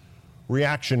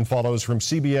 Reaction follows from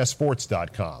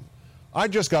CBSSports.com. I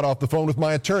just got off the phone with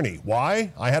my attorney.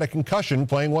 Why? I had a concussion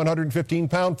playing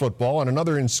 115-pound football and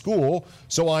another in school,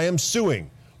 so I am suing.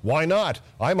 Why not?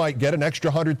 I might get an extra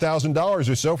 $100,000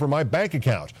 or so for my bank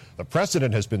account. The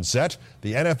precedent has been set.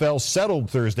 The NFL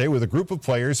settled Thursday with a group of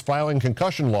players filing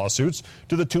concussion lawsuits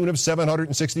to the tune of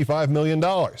 $765 million.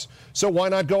 So why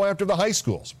not go after the high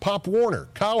schools, Pop Warner,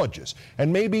 colleges,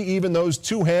 and maybe even those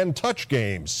two-hand touch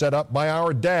games set up by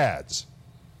our dads?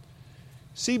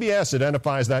 CBS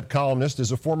identifies that columnist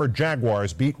as a former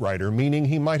Jaguars beat writer, meaning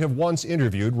he might have once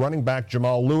interviewed running back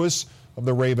Jamal Lewis of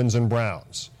the Ravens and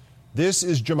Browns. This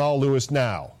is Jamal Lewis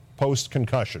now,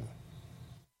 post-concussion.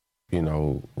 You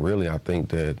know, really, I think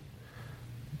that,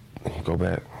 go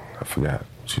back, I forgot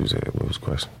what was the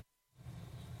question.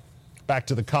 Back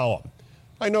to the column.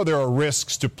 I know there are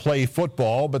risks to play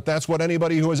football, but that's what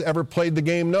anybody who has ever played the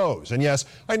game knows. And yes,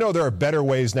 I know there are better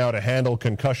ways now to handle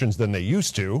concussions than they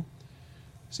used to.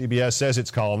 CBS says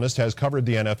its columnist has covered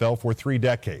the NFL for 3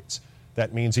 decades.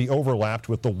 That means he overlapped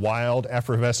with the wild,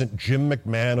 effervescent Jim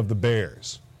McMahon of the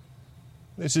Bears.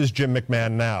 This is Jim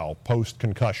McMahon now,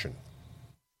 post-concussion.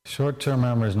 Short-term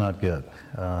memory is not good.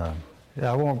 I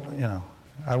won't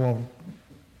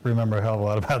remember a hell of a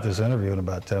lot about this interview in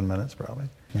about 10 minutes, probably.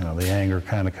 You know, the anger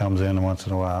kind of comes in once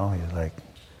in a while. You're like,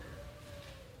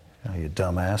 you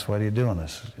dumbass, why are you doing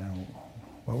this? You know,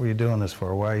 what were you doing this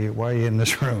for? Why are you in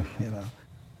this room? You know.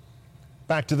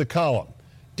 Back to the column.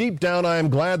 Deep down, I am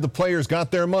glad the players got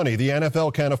their money. The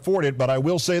NFL can't afford it, but I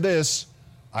will say this: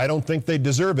 I don't think they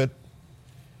deserve it.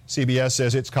 CBS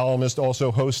says its columnist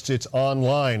also hosts its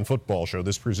online football show.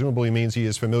 This presumably means he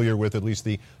is familiar with at least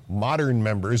the modern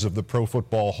members of the Pro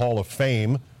Football Hall of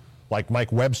Fame, like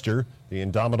Mike Webster, the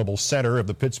indomitable center of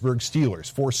the Pittsburgh Steelers,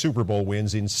 4 Super Bowl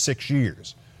wins in 6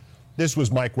 years. This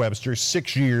was Mike Webster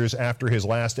 6 years after his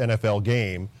last NFL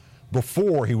game,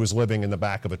 before he was living in the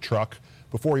back of a truck,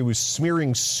 before he was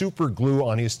smearing super glue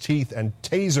on his teeth and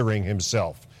tasering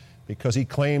himself because he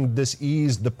claimed this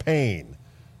eased the pain,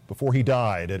 before he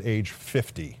died at age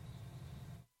 50.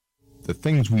 The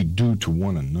things we do to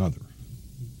one another,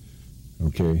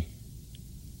 okay,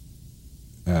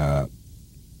 hell,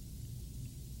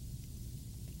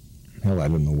 I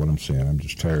don't know what I'm saying. I'm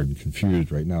just tired and confused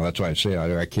right now. That's why I say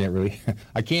I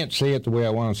can't say it the way I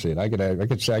want to say it. I could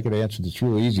answer this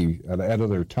real easy at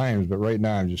other times, but right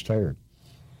now I'm just tired.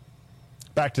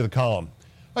 Back to the column.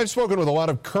 I've spoken with a lot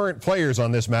of current players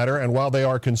on this matter, and while they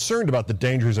are concerned about the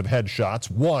dangers of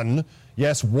headshots,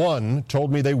 one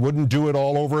told me they wouldn't do it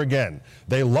all over again.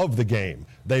 They love the game.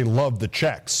 They love the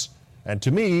checks. And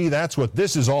to me, that's what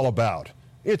this is all about.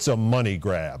 It's a money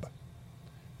grab.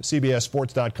 The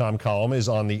CBSSports.com column is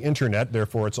on the internet,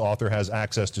 therefore its author has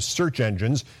access to search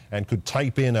engines and could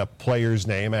type in a player's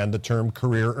name and the term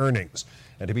career earnings.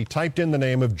 And if he typed in the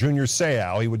name of Junior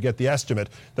Seau, he would get the estimate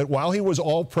that while he was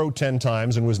All-Pro 10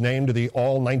 times and was named to the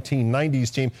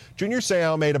All-1990s team, Junior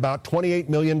Seau made about $28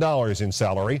 million in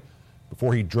salary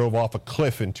before he drove off a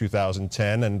cliff in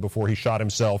 2010 and before he shot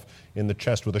himself in the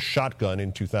chest with a shotgun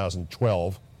in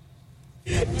 2012.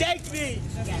 Take me,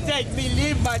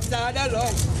 leave my son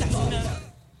alone.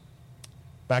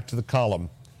 Back to the column.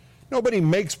 Nobody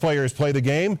makes players play the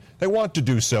game. They want to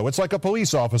do so. It's like a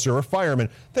police officer or fireman.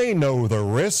 They know the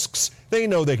risks. They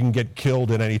know they can get killed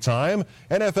at any time.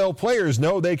 NFL players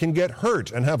know they can get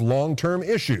hurt and have long-term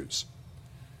issues.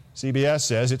 CBS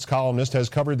says its columnist has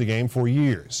covered the game for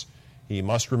years. He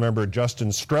must remember Justin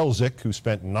Strelzik, who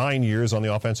spent 9 years on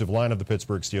the offensive line of the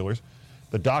Pittsburgh Steelers.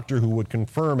 The doctor who would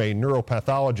confirm a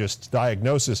neuropathologist's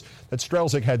diagnosis that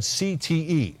Strelzik had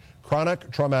CTE,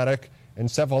 chronic traumatic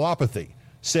encephalopathy,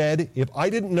 said, if I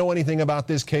didn't know anything about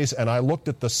this case and I looked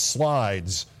at the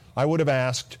slides, I would have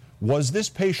asked, was this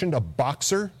patient a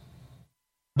boxer?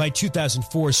 By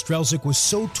 2004, Strelzik was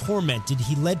so tormented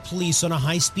he led police on a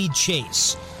high-speed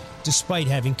chase, despite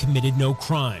having committed no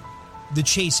crime. The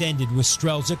chase ended with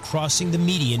Strelzik crossing the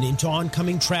median into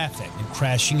oncoming traffic and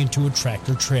crashing into a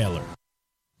tractor trailer.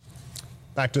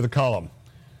 Back to the column.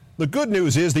 The good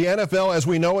news is the NFL as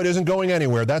we know it isn't going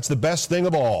anywhere. That's the best thing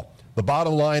of all. The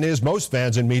bottom line is most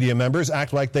fans and media members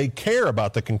act like they care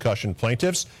about the concussion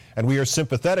plaintiffs, and we are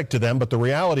sympathetic to them, but the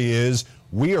reality is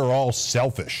we are all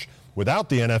selfish. Without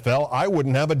the NFL, I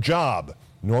wouldn't have a job,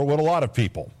 nor would a lot of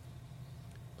people.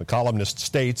 The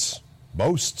columnist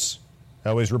boasts,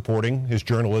 how his reporting, his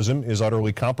journalism is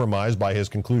utterly compromised by his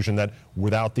conclusion that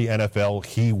without the NFL,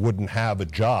 he wouldn't have a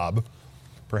job.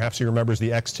 Perhaps he remembers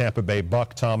the ex-Tampa Bay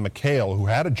Buck, Tom McHale, who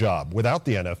had a job without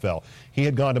the NFL. He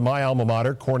had gone to my alma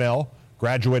mater, Cornell,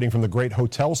 graduating from the great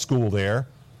hotel school there.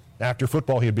 After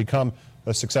football, he had become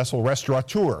a successful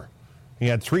restaurateur. He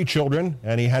had 3 children,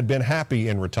 and he had been happy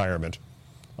in retirement.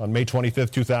 On May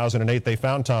 25, 2008, they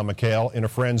found Tom McHale in a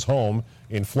friend's home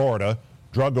in Florida,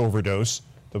 drug overdose.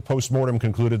 The postmortem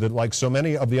concluded that, like so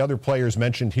many of the other players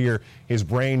mentioned here, his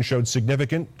brain showed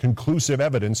significant, conclusive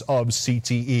evidence of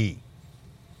CTE.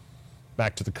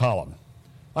 Back to the column.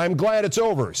 I'm glad it's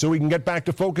over so we can get back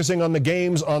to focusing on the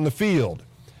games on the field.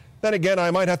 Then again, I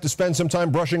might have to spend some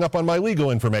time brushing up on my legal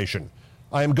information.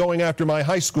 I am going after my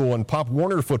high school and Pop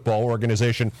Warner football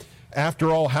organization.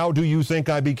 After all, how do you think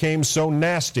I became so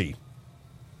nasty?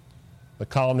 The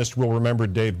columnist will remember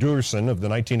Dave Duerson of the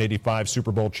 1985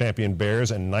 Super Bowl champion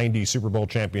Bears and 90 Super Bowl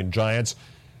champion Giants,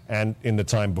 and in the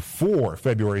time before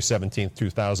February 17,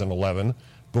 2011,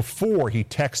 before he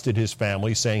texted his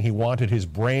family saying he wanted his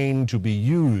brain to be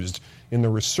used in the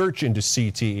research into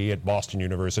CTE at Boston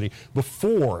University,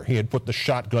 before he had put the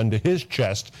shotgun to his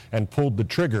chest and pulled the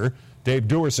trigger, Dave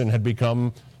Duerson had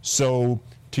become so,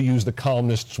 to use the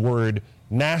columnist's word,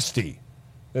 nasty,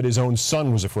 that his own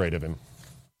son was afraid of him.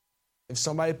 If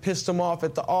somebody pissed him off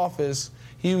at the office,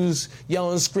 he was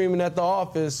yelling, screaming at the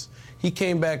office, he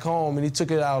came back home and he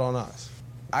took it out on us.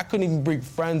 I couldn't even bring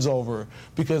friends over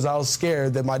because I was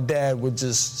scared that my dad would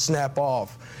just snap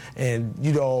off and,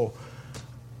 you know,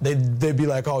 they'd be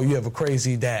like, oh, you have a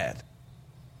crazy dad.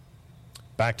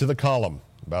 Back to the column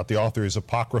about the author's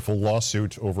apocryphal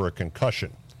lawsuit over a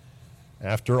concussion.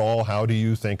 After all, how do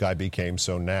you think I became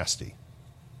so nasty?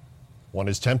 One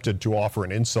is tempted to offer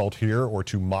an insult here or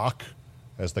to mock,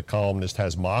 as the columnist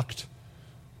has mocked.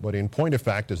 But in point of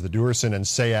fact, as the Duerson and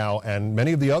Seau and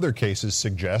many of the other cases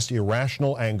suggest,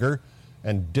 irrational anger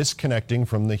and disconnecting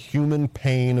from the human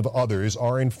pain of others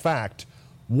are in fact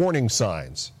warning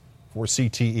signs for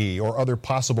CTE or other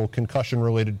possible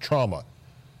concussion-related trauma.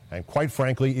 And quite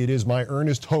frankly, it is my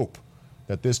earnest hope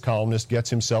that this columnist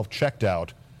gets himself checked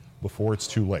out before it's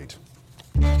too late.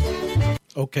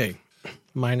 Okay,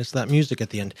 minus that music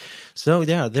at the end. So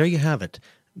yeah, there you have it.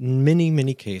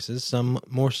 Many cases, some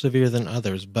more severe than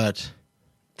others, but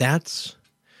that's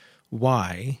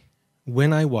why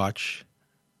when I watch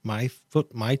my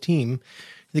team,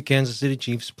 the Kansas City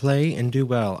Chiefs, play and do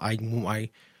well, I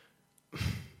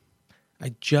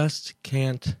just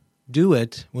can't do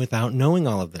it without knowing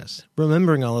all of this,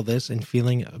 remembering all of this, and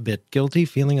feeling a bit guilty,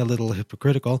 feeling a little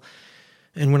hypocritical.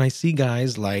 And when I see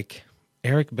guys like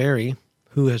Eric Berry,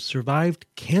 who has survived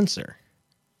cancer,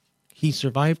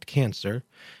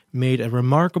 made a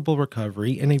remarkable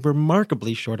recovery in a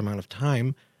remarkably short amount of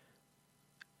time.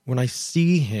 When I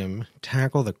see him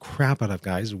tackle the crap out of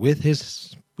guys with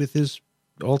his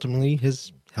ultimately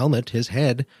his helmet, his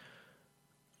head,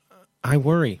 I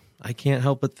worry. I can't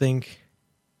help but think,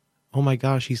 oh my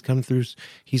gosh, he's come through,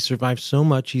 he's survived so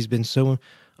much, he's been so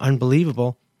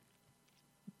unbelievable.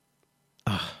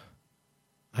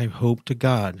 I hope to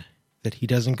God that he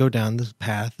doesn't go down the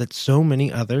path that so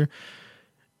many other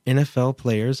NFL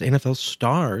players, NFL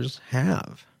stars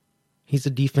have. He's a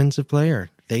defensive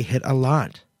player. They hit a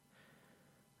lot.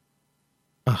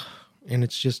 And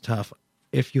it's just tough.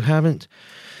 If you haven't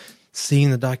seen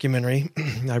the documentary,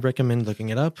 I recommend looking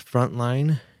it up.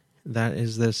 Frontline,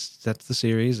 that's the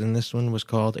series, and this one was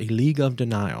called A League of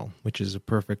Denial, which is a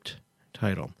perfect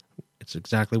title. It's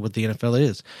exactly what the NFL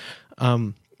is.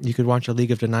 You could watch A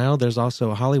League of Denial. There's also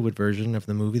a Hollywood version of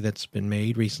the movie that's been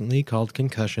made recently called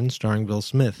Concussion, starring Will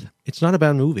Smith. It's not a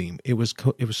bad movie. It was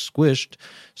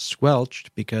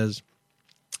squelched because,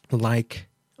 like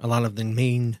a lot of the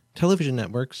main television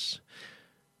networks,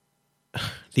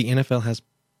 the NFL has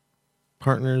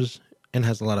partners and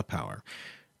has a lot of power.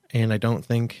 And I don't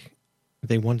think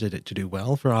they wanted it to do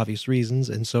well for obvious reasons.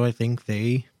 And so I think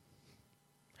they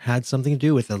had something to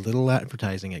do with the little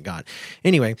advertising it got.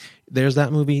 Anyway, there's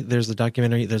that movie, there's the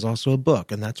documentary, there's also a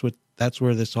book, and that's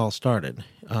where this all started.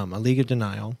 A League of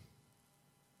Denial,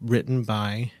 written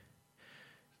by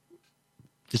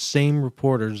the same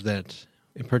reporters that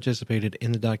participated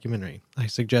in the documentary. I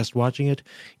suggest watching it,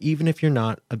 even if you're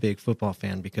not a big football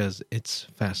fan, because it's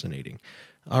fascinating.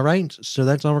 All right, so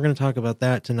that's all we're going to talk about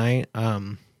that tonight.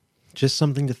 Just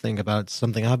something to think about,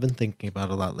 something I've been thinking about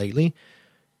a lot lately.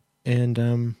 And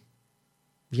I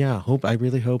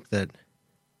really hope that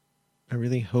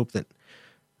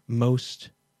most,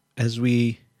 as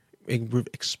we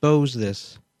expose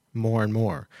this more and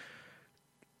more,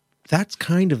 that's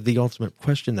kind of the ultimate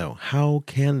question, though. How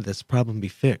can this problem be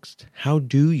fixed? How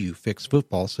do you fix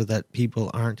football so that people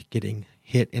aren't getting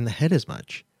hit in the head as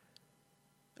much?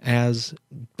 As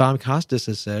Bob Costas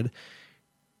has said,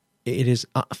 it is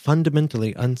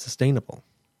fundamentally unsustainable.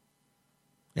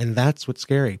 And that's what's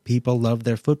scary. People love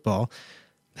their football.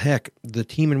 Heck, the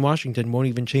team in Washington won't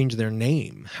even change their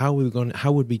name. How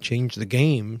would we change the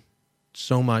game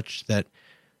so much that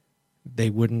they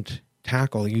wouldn't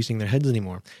tackle using their heads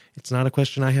anymore? It's not a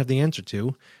question I have the answer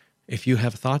to. If you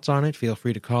have thoughts on it, feel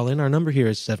free to call in. Our number here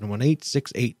is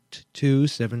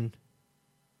 718-682-7...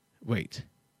 Wait.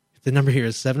 The number here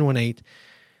is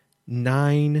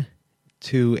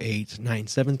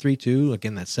 718-928-9732.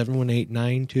 Again, that's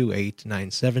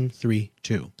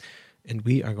 718-928-9732. And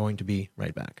we are going to be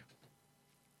right back.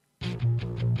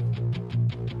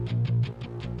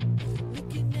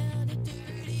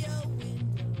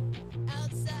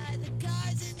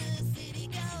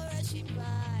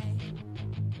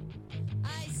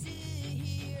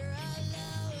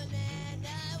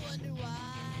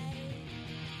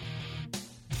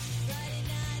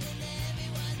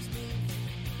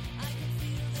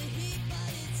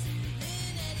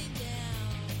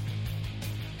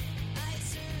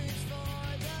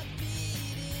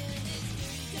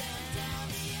 Downtown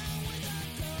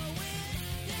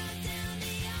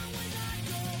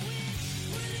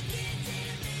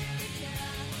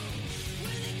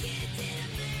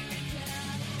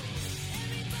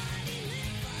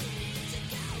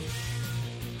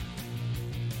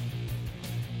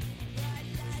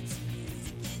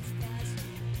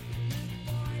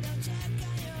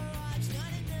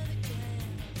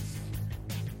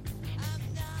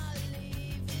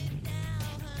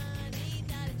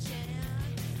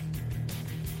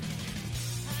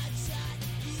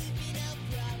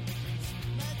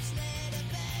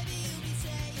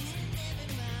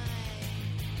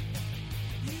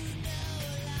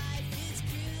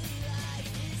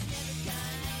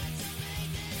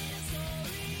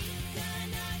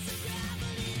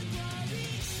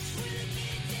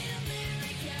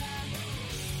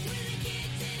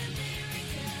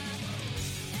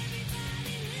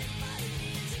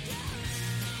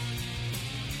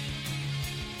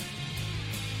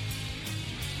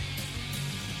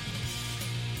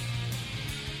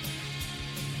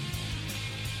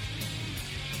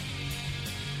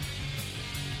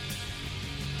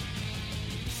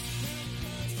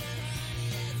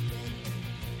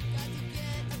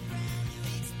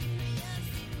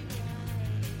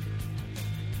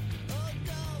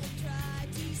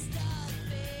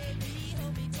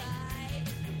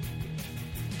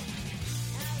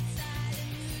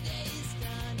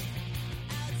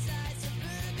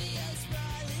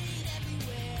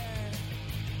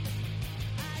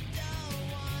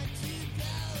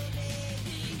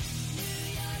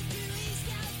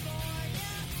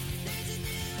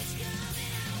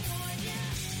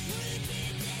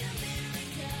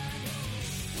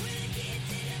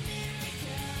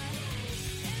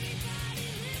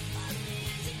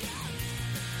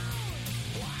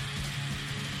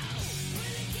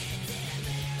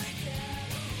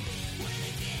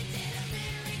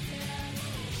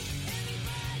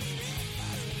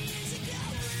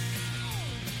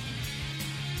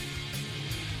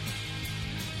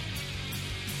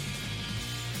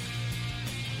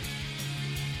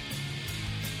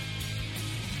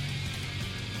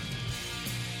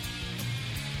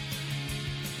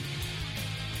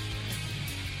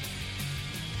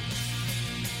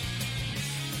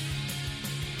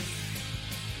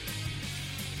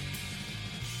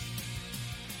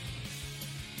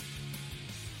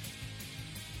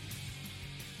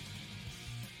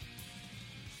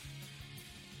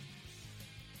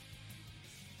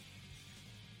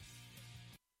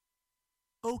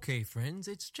Okay, friends,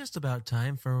 it's just about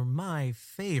time for my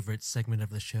favorite segment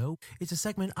of the show. It's a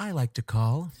segment I like to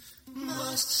call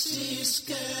Must-see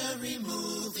scary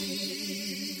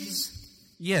movies.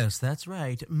 Yes, that's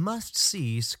right.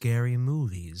 Must-see scary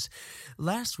movies.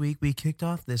 Last week, we kicked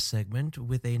off this segment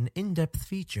with an in-depth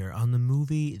feature on the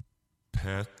movie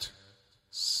Pet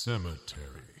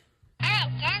Cemetery.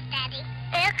 Alright, yes, Daddy.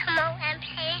 Will you come over and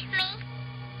play with me?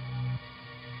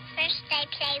 First, I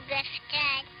played with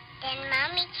Dad. Then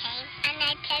Mommy came, and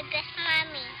I played with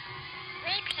Mommy.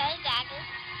 We played, Daddy.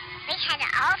 We had an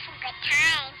awful good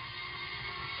time.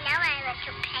 Now I want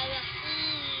to play with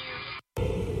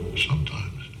you.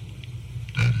 Sometimes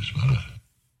that is better.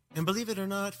 And believe it or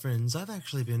not, friends, I've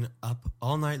actually been up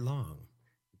all night long.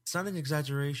 It's not an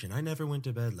exaggeration. I never went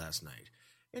to bed last night.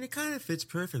 And it kind of fits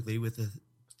perfectly with the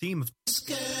theme of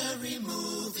scary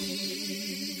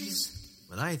movies.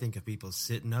 When I think of people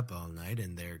sitting up all night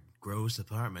in their gross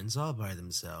apartments all by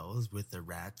themselves with the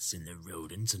rats and the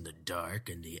rodents and the dark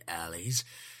and the alleys,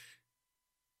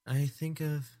 I think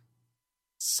of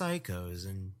psychos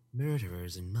and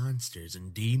murderers and monsters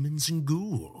and demons and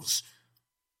ghouls.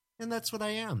 And that's what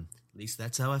I am. At least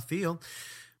that's how I feel.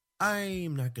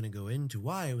 I'm not going to go into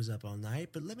why I was up all night,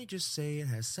 but let me just say it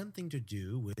has something to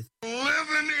do with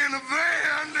living in a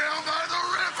van down by the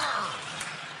river.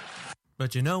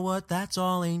 But you know what? That's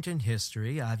all ancient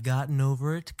history. I've gotten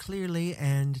over it clearly,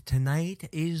 and tonight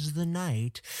is the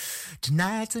night.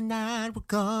 Tonight's the night we're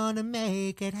gonna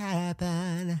make it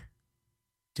happen.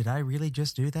 Did I really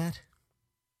just do that?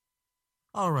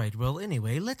 Alright, well,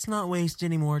 anyway, let's not waste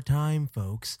any more time,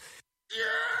 folks.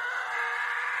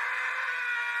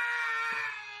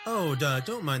 Oh,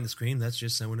 don't mind the scream. That's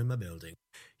just someone in my building.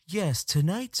 Yes,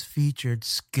 tonight's featured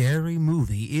scary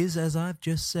movie is, as I've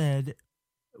just said,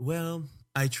 well,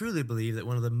 I truly believe that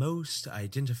one of the most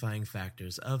identifying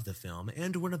factors of the film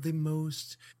and one of the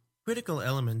most critical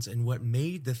elements in what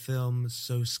made the film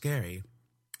so scary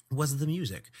was the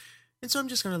music. And so I'm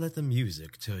just going to let the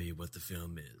music tell you what the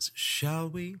film is, shall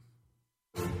we?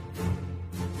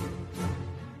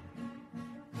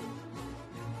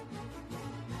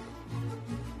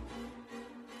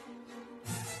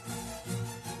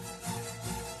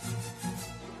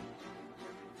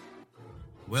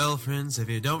 Well, friends, if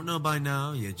you don't know by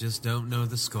now, you just don't know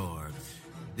the score.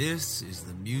 This is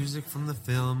the music from the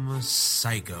film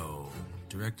Psycho,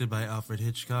 directed by Alfred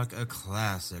Hitchcock, a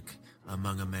classic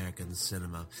among American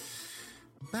cinema.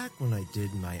 Back when I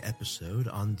did my episode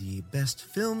on the best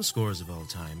film scores of all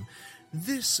time,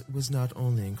 this was not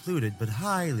only included, but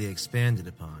highly expanded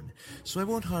upon, so I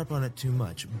won't harp on it too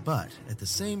much, but at the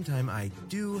same time, I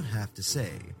do have to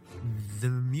say, the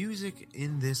music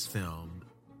in this film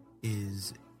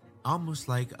is almost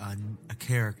like a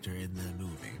character in the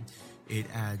movie. It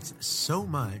adds so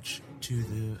much to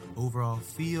the overall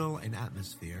feel and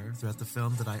atmosphere throughout the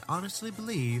film that I honestly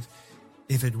believe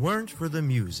if it weren't for the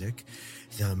music,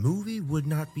 the movie would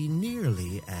not be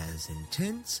nearly as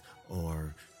intense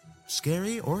or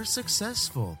scary or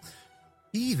successful.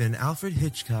 Even Alfred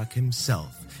Hitchcock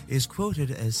himself is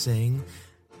quoted as saying,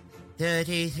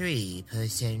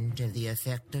 33% of the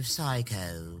effect of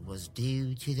Psycho was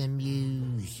due to the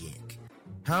music.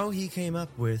 How he came up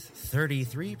with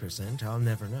 33%, I'll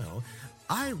never know.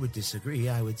 I would disagree.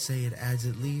 I would say it adds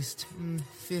at least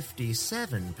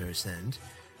 57%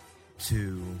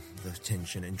 to the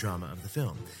tension and drama of the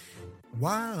film.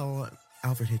 While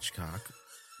Alfred Hitchcock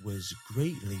was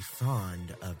greatly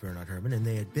fond of Bernard Herrmann, and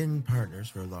they had been partners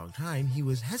for a long time, he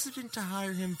was hesitant to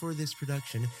hire him for this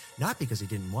production, not because he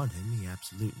didn't want him, he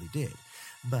absolutely did,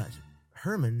 but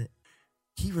Herrmann,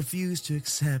 he refused to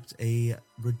accept a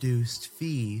reduced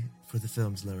fee for the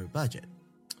film's lower budget.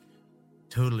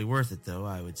 Totally worth it, though,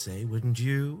 I would say, wouldn't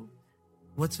you?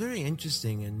 What's very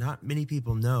interesting, and not many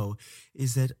people know,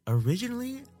 is that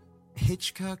originally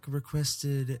Hitchcock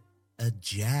requested a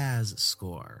jazz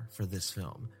score for this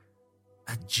film.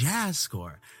 A jazz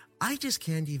score. I just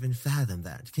can't even fathom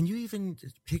that. Can you even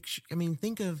picture? I mean,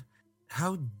 think of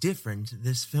how different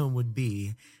this film would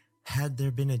be had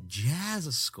there been a jazz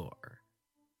score.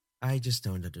 I just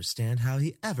don't understand how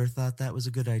he ever thought that was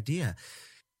a good idea.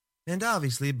 And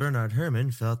obviously, Bernard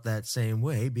Herrmann felt that same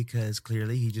way because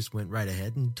clearly he just went right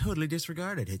ahead and totally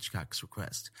disregarded Hitchcock's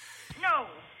request. No,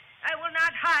 I will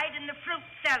not hide in the fruit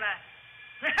cellar.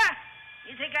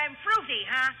 You think I'm fruity,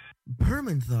 huh?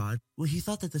 Herrmann thought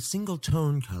that the single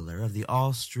tone color of the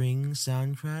all-string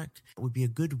soundtrack would be a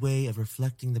good way of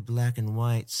reflecting the black and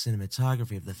white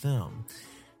cinematography of the film.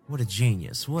 What a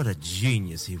genius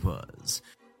he was.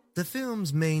 The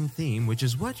film's main theme, which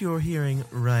is what you're hearing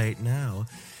right now,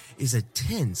 is a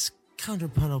tense,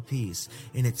 counterpuntal piece,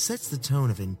 and it sets the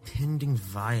tone of impending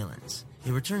violence.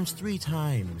 It returns 3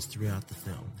 times throughout the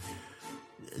film.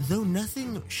 Though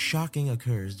nothing shocking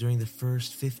occurs during the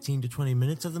first 15 to 20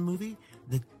 minutes of the movie,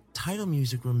 the title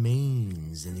music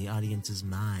remains in the audience's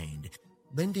mind,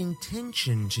 lending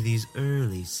tension to these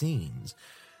early scenes.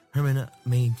 Herman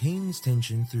maintains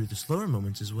tension through the slower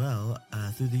moments as well,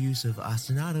 through the use of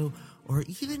ostinato or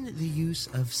even the use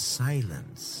of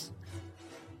silence.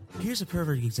 Here's a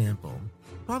perfect example,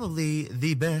 probably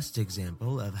the best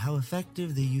example of how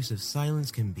effective the use of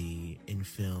silence can be in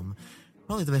film,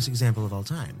 probably the best example of all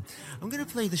time. I'm going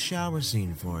to play the shower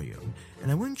scene for you,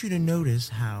 and I want you to notice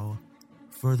how,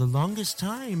 for the longest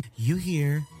time, you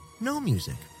hear no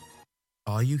music.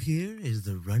 All you hear is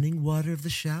the running water of the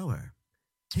shower.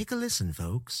 Take a listen,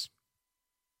 folks.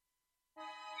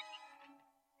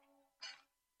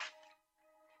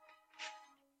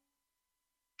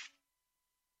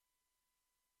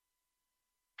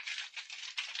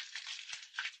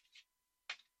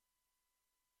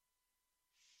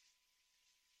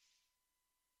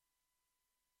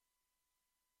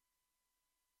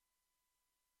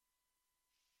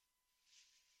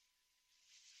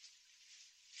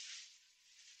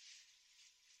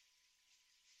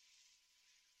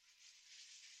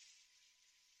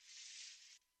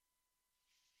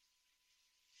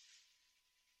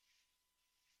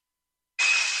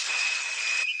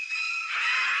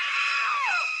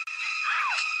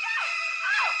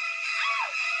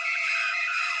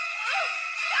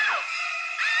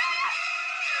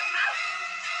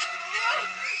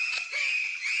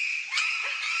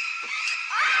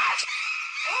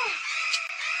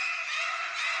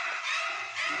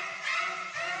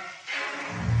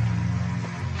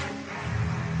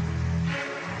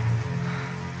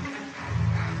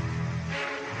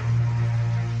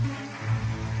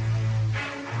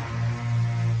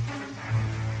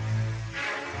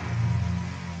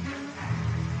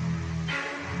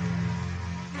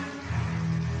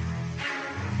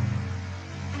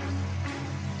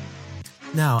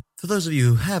 Now, for those of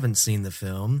you who haven't seen the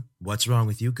film, what's wrong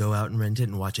with you? Go out and rent it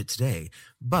and watch it today.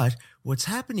 But what's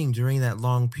happening during that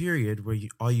long period where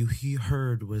all you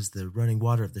heard was the running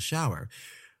water of the shower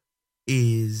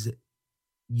is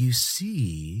you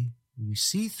see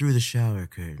through the shower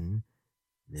curtain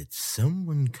that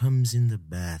someone comes in the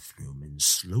bathroom and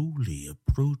slowly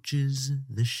approaches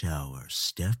the shower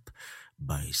step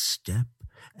by step.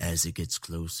 As it gets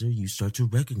closer, you start to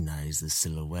recognize the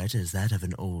silhouette as that of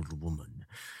an old woman.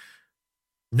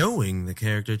 Knowing the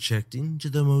character checked into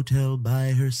the motel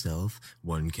by herself,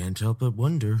 one can't help but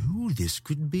wonder who this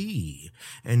could be,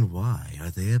 and why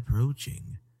are they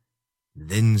approaching.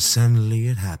 Then suddenly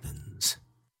it happens.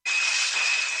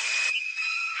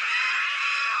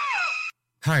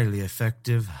 Highly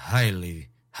effective, highly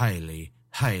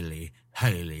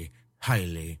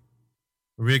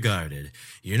regarded.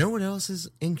 You know what else is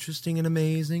interesting and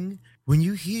amazing? When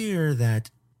you hear that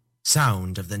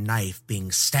sound of the knife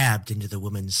being stabbed into the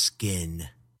woman's skin,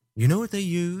 you know what they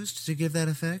used to give that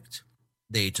effect?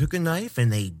 They took a knife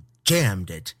and they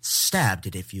jammed it, stabbed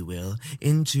it, if you will,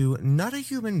 into not a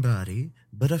human body,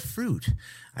 but a fruit.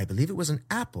 I believe it was an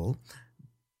apple.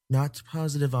 Not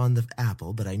positive on the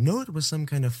apple, but I know it was some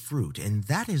kind of fruit, and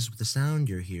that is the sound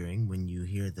you're hearing when you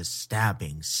hear the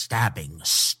stabbing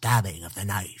of the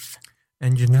knife.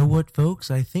 And you know what, folks?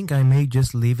 I think I may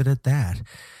just leave it at that.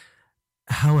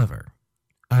 However,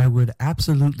 I would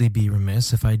absolutely be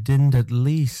remiss if I didn't at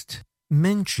least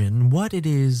mention what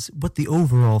the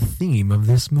overall theme of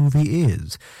this movie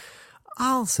is.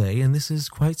 I'll say, and this is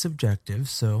quite subjective,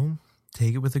 so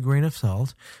take it with a grain of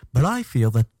salt, but I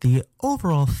feel that the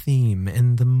overall theme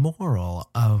and the moral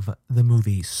of the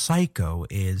movie Psycho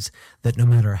is that no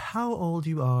matter how old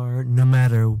you are, no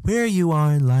matter where you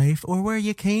are in life or where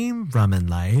you came from in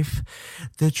life,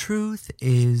 the truth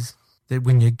is that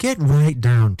when you get right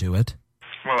down to it...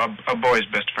 Well, a boy's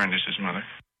best friend is his mother.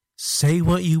 Say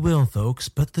what you will, folks,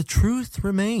 but the truth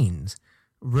remains,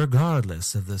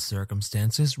 regardless of the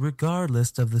circumstances,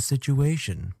 regardless of the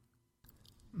situation.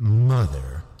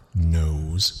 Mother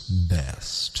knows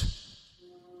best.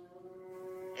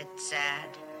 It's sad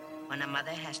when a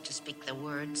mother has to speak the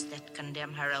words that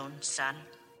condemn her own son,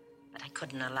 but I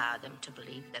couldn't allow them to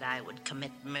believe that I would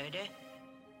commit murder.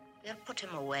 They'll put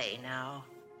him away now,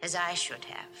 as I should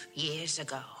have, years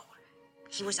ago.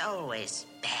 He was always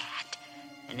bad,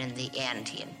 and in the end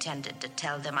he intended to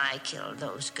tell them I killed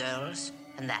those girls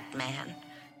and that man,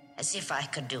 as if I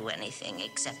could do anything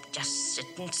except just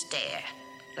sit and stare,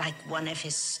 like one of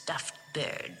his stuffed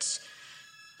birds.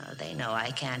 Well, they know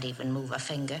I can't even move a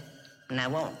finger, and I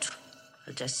won't.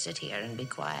 I'll just sit here and be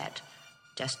quiet,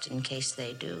 just in case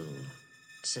they do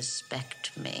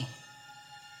suspect me.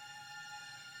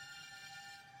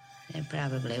 They're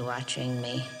probably watching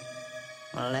me.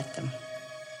 Well, let them.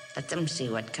 Let them see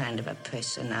what kind of a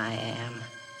person I am.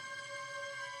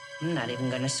 I'm not even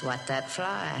going to swat that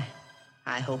fly.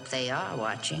 I hope they are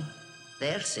watching.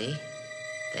 They'll see.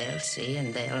 They'll see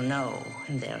and they'll know.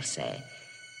 And they'll say,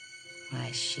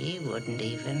 why, she wouldn't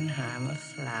even harm a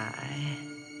fly.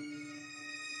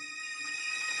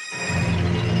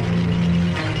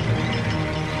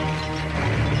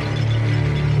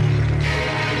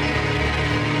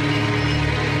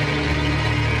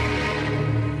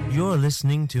 You're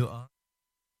listening to...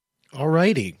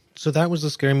 Alrighty, so that was the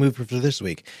scary movie for this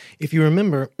week. If you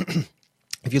remember,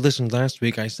 if you listened last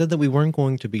week, I said that we weren't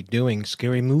going to be doing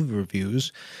scary movie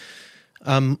reviews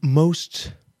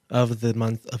most of the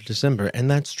month of December, and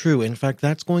that's true. In fact,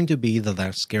 that's going to be the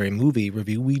last scary movie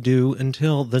review we do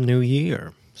until the new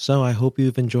year. So I hope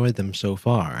you've enjoyed them so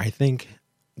far. I think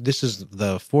this is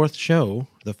the fourth show,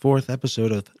 the fourth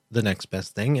episode of The Next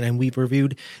Best Thing, and we've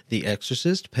reviewed The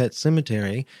Exorcist, Pet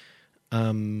Sematary,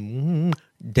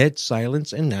 Dead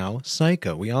Silence, and now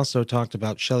Psycho. We also talked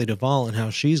about Shelley Duvall and how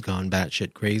she's gone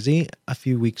batshit crazy a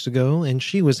few weeks ago, and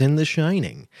she was in The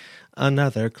Shining.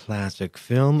 Another classic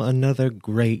film, another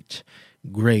great,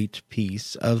 great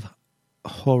piece of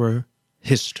horror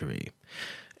history.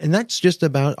 And that's just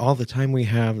about all the time we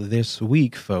have this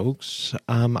week, folks.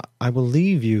 I will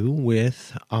leave you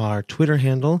with our Twitter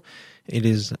handle. It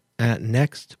is at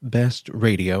Next Best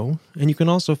Radio. And you can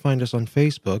also find us on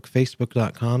Facebook,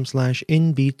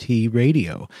 facebook.com/NBT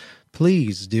Radio.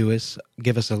 Please give us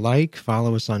a like,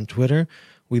 follow us on Twitter.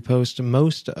 We post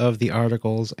most of the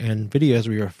articles and videos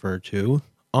we refer to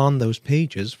on those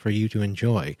pages for you to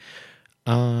enjoy.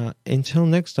 Until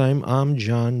next time, I'm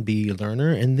John B.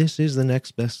 Lerner, and this is The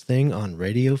Next Best Thing on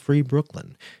Radio Free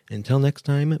Brooklyn. Until next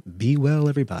time, be well,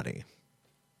 everybody.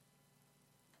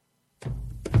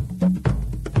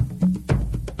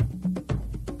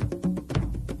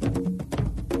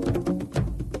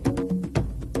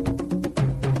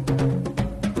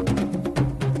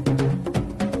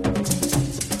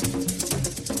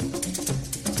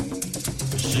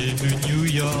 J'ai vu New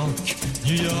York,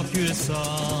 USA.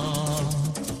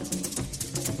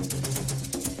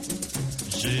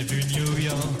 J'ai vu New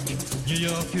York,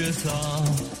 USA.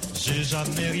 J'ai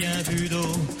jamais rien vu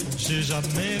d'eau, j'ai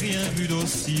jamais rien vu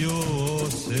d'aussi haut.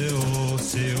 C'est haut,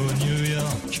 New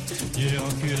York,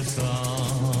 USA.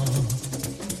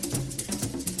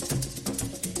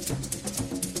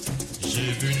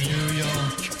 J'ai vu New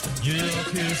York,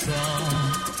 USA.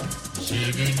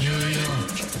 J'ai vu New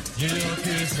York,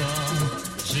 USA.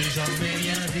 J'ai jamais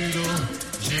rien vu d'eau,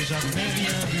 j'ai jamais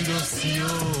rien vu d'aussi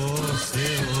haut.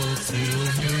 C'est haut,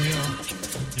 New York,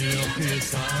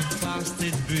 USA. Empire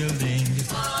State Building,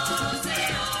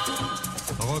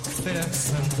 Rockefeller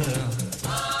Center,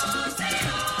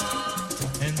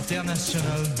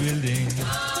 International Building,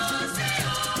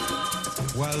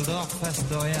 Waldorf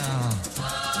Astoria,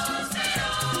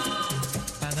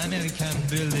 Pan American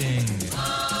Building,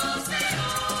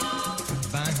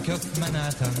 Bank of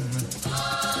Manhattan.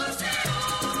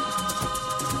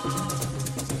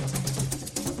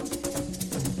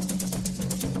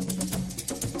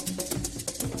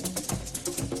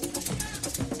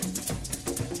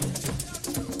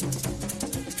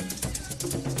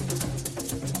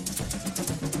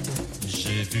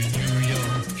 J'ai vu New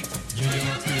York,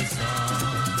 USA.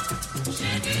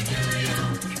 J'ai vu New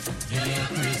York,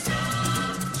 USA.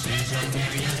 J'ai jamais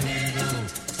rien vu d'eau,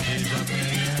 j'ai jamais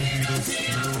rien vu d'aussi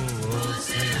haut.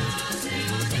 C'est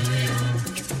haut, New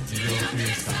York,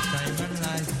 USA. Time and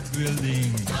Life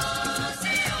Building,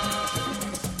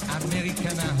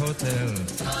 Americana Hotel,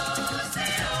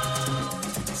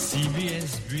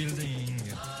 CBS Building.